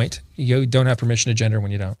viewpoint. You don't have permission to gender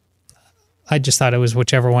when you don't. I just thought it was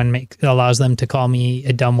whichever one allows them to call me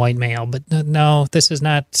a dumb white male. But no, this is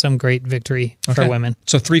not some great victory for women.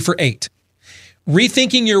 So 3 for 8.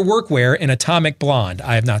 Rethinking Your Workwear in Atomic Blonde.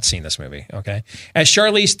 I have not seen this movie. Okay. As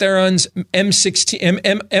Charlize Theron's MI6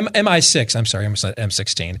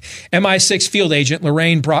 field agent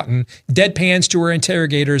Lorraine Broughton deadpans to her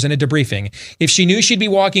interrogators in a debriefing. If she knew she'd be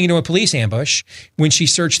walking into a police ambush when she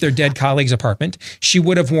searched their dead colleague's apartment, she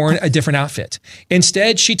would have worn a different outfit.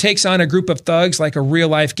 Instead, she takes on a group of thugs like a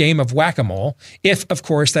real-life game of whack-a-mole, if, of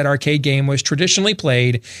course, that arcade game was traditionally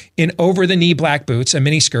played in over-the-knee black boots, a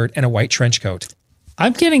miniskirt, and a white trench coat.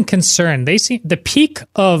 I'm getting concerned. The peak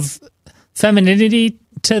of femininity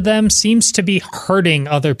to them seems to be hurting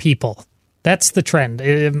other people. That's the trend.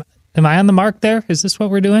 Am I on the mark there? Is this what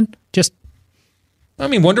we're doing?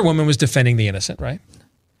 Wonder Woman was defending the innocent, right?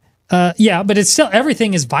 Yeah, but it's still,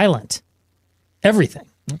 everything is violent. Everything.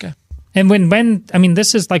 Okay. And when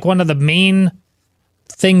this is like one of the main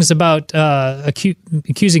things about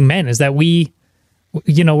accusing men is that we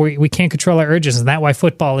can't control our urges, and that's why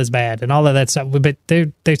football is bad and all of that stuff. But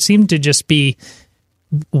they seem to just be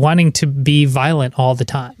wanting to be violent all the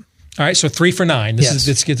time. All right, so 3 for 9.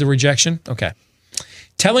 This gets a rejection? Okay.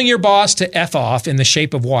 Telling your boss to F off in The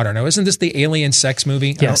Shape of Water. Now, isn't this the alien sex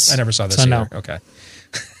movie? Yes. I never saw this so either. No. Okay.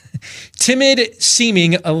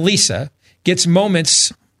 Timid-seeming Elisa gets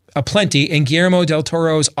moments aplenty in Guillermo del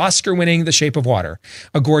Toro's Oscar-winning The Shape of Water.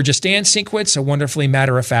 A gorgeous dance sequence, a wonderfully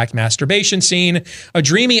matter-of-fact masturbation scene, a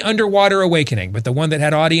dreamy underwater awakening, but the one that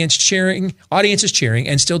had audiences cheering,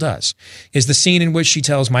 and still does, is the scene in which she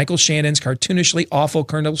tells Michael Shannon's cartoonishly awful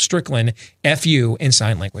Colonel Strickland F you in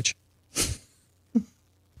sign language.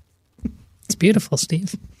 It's beautiful,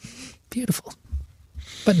 Steve. Beautiful.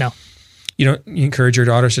 But no. You encourage your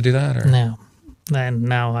daughters to do that? Or? No. And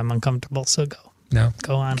now I'm uncomfortable, so go. No.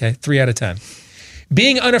 Go on. Okay, 3 out of 10.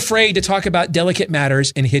 Being unafraid to talk about delicate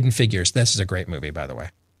matters in Hidden Figures. This is a great movie, by the way.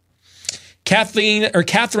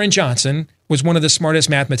 Katherine Johnson was one of the smartest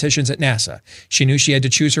mathematicians at NASA. She knew she had to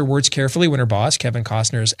choose her words carefully when her boss, Kevin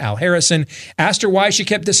Costner's Al Harrison, asked her why she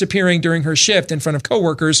kept disappearing during her shift in front of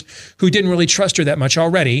coworkers who didn't really trust her that much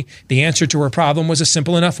already. The answer to her problem was a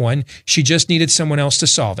simple enough one. She just needed someone else to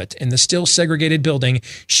solve it. In the still segregated building,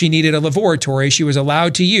 she needed a laboratory she was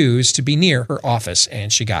allowed to use to be near her office,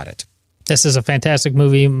 and she got it. This is a fantastic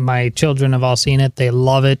movie. My children have all seen it. They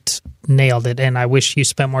love it. Nailed it. And I wish you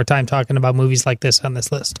spent more time talking about movies like this on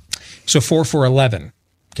this list. So 4 for 11.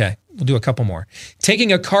 Okay, we'll do a couple more.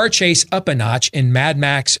 Taking a car chase up a notch in Mad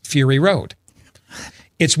Max Fury Road.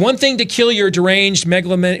 It's one thing to kill your deranged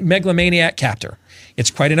megalomaniac captor. It's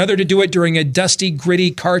quite another to do it during a dusty,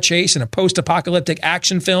 gritty car chase in a post-apocalyptic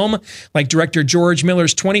action film like director George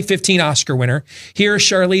Miller's 2015 Oscar winner. Here,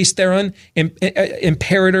 Charlize Theron,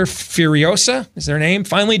 Imperator Furiosa, is their name,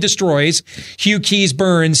 finally destroys Hugh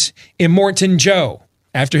Keys-Byrne's Immortan Joe.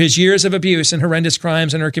 after his years of abuse and horrendous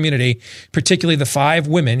crimes in our community, particularly the 5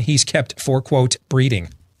 women he's kept for, quote, breeding.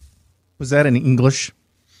 Was that in English?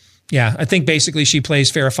 Yeah, I think basically she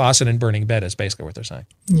plays Farrah Fawcett in Burning Bed is basically what they're saying.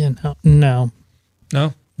 Yeah, no.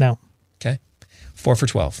 No? Okay. 4 for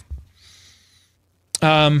 12.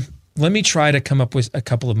 Let me try to come up with a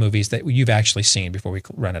couple of movies that you've actually seen before we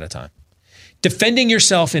run out of time. Defending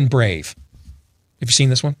Yourself in Brave. Have you seen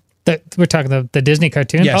this one? We're talking the Disney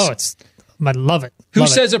cartoon? Yes. I love it. Who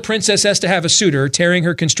says a princess has to have a suitor tearing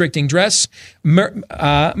her constricting dress?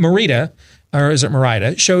 Merida, or is it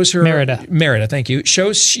Merida? Shows her Merida, thank you.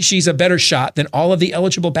 Shows she's a better shot than all of the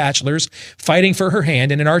eligible bachelors fighting for her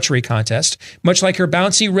hand in an archery contest. Much like her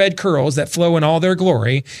bouncy red curls that flow in all their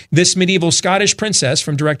glory, this medieval Scottish princess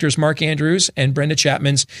from directors Mark Andrews and Brenda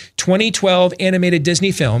Chapman's 2012 animated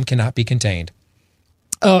Disney film cannot be contained.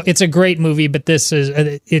 Oh, it's a great movie, but it's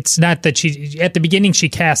not that at the beginning she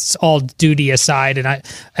casts all duty aside, and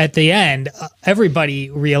at the end,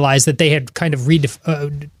 everybody realized that they had kind of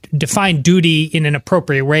defined duty in an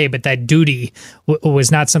appropriate way, but that duty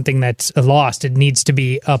was not something that's lost. It needs to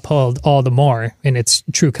be upheld all the more in its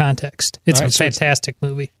true context. It's a fantastic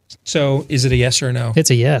movie. So is it a yes or a no?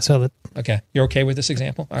 It's a yes. Okay. You're okay with this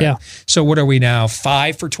example? All right. Yeah. So what are we now?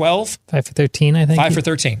 5 for 12? 5 for 13, I think. 5 for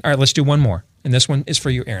 13. All right, let's do one more. And this one is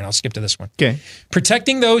for you, Aaron. I'll skip to this one. Okay.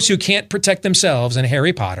 Protecting those who can't protect themselves in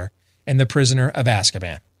Harry Potter and the Prisoner of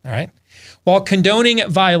Azkaban. All right. While condoning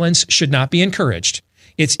violence should not be encouraged,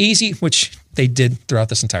 it's easy, which they did throughout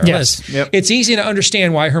this entire list. Yep. It's easy to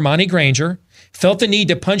understand why Hermione Granger felt the need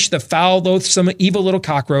to punch the foul, loathsome, evil little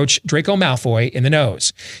cockroach Draco Malfoy in the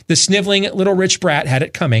nose. The sniveling little rich brat had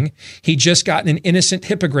it coming. He'd just gotten an innocent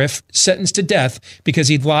hippogriff sentenced to death because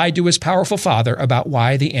he'd lied to his powerful father about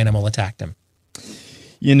why the animal attacked him.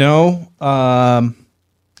 You know,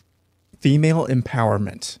 female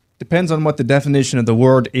empowerment. Depends on what the definition of the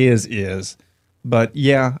word is. But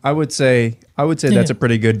yeah, I would say that's a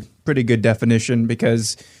pretty good definition,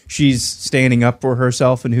 because she's standing up for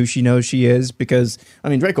herself and who she knows she is. Because I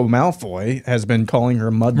mean, Draco Malfoy has been calling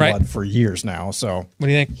her mudblood for years now. So what do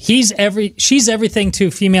you think? She's everything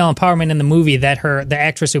to female empowerment in the movie that the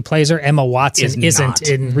actress who plays her, Emma Watson, isn't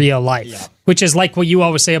in real life. Yeah. Which is like what you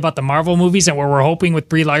always say about the Marvel movies and what we're hoping with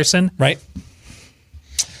Brie Larson. Right.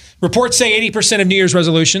 Reports say 80% of New Year's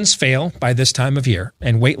resolutions fail by this time of year,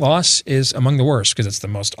 and weight loss is among the worst because it's the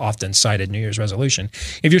most often cited New Year's resolution.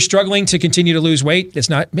 If you're struggling to continue to lose weight,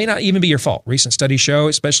 may not even be your fault. Recent studies show,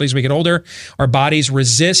 especially as we get older, our bodies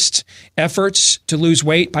resist efforts to lose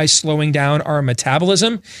weight by slowing down our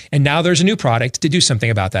metabolism, and now there's a new product to do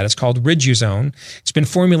something about that. It's called Riduzone. It's been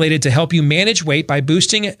formulated to help you manage weight by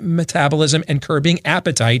boosting metabolism and curbing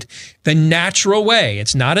appetite the natural way.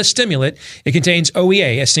 It's not a stimulant. It contains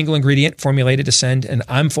OEA, a single ingredient formulated to send an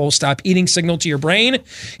I'm full, stop eating signal to your brain.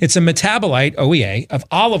 It's a metabolite, OEA, of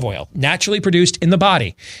olive oil, naturally produced in the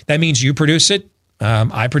body. That means you produce it,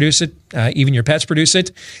 I produce it, even your pets produce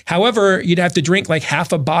it. However, you'd have to drink like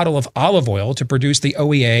half a bottle of olive oil to produce the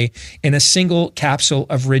OEA in a single capsule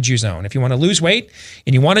of Riduzone. If you want to lose weight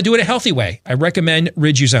and you want to do it a healthy way, I recommend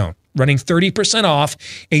Riduzone, running 30% off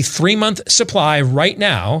a 3-month supply right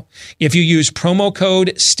now if you use promo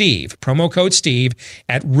code Steve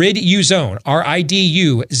at Riduzone,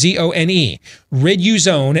 Riduzone,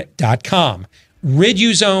 Riduzone.com.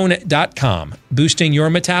 Riduzone.com, boosting your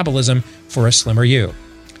metabolism for a slimmer you.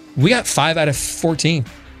 We got 5 out of 14.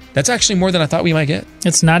 That's actually more than I thought we might get.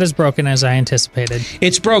 It's not as broken as I anticipated.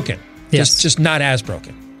 It's broken. Yes. Just not as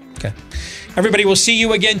broken. Okay. Everybody, we'll see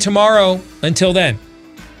you again tomorrow. Until then,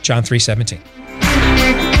 John 3:17.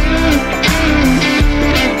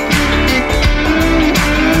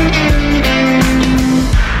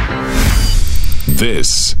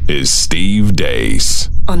 This is Steve Deace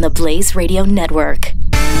on the Blaze Radio Network.